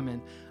 just to come in.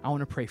 I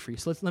want to pray for you.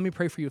 So let me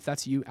pray for you if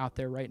that's you out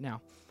there right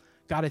now.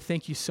 God, I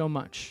thank you so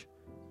much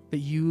that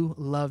you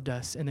loved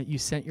us and that you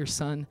sent your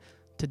son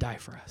to die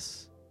for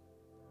us.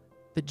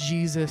 That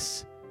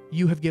Jesus,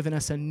 you have given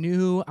us a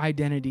new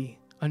identity,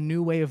 a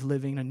new way of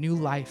living, a new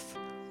life,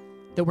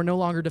 that we're no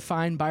longer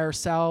defined by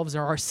ourselves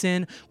or our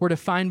sin. We're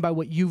defined by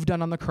what you've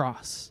done on the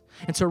cross.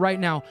 And so right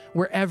now,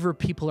 wherever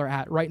people are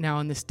at, right now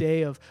in this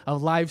day of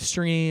live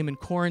stream and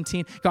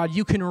quarantine, God,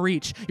 you can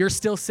reach. You're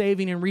still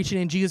saving and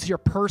reaching in Jesus. You're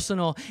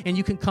personal, and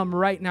you can come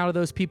right now to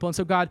those people. And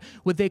so God,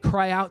 would they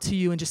cry out to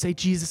you and just say,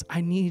 Jesus,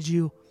 I need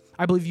you.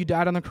 I believe you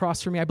died on the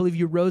cross for me. I believe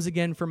you rose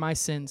again for my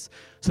sins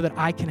so that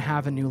I can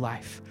have a new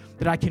life,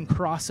 that I can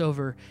cross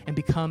over and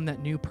become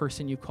that new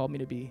person you called me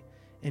to be.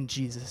 In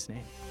Jesus'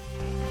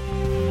 name.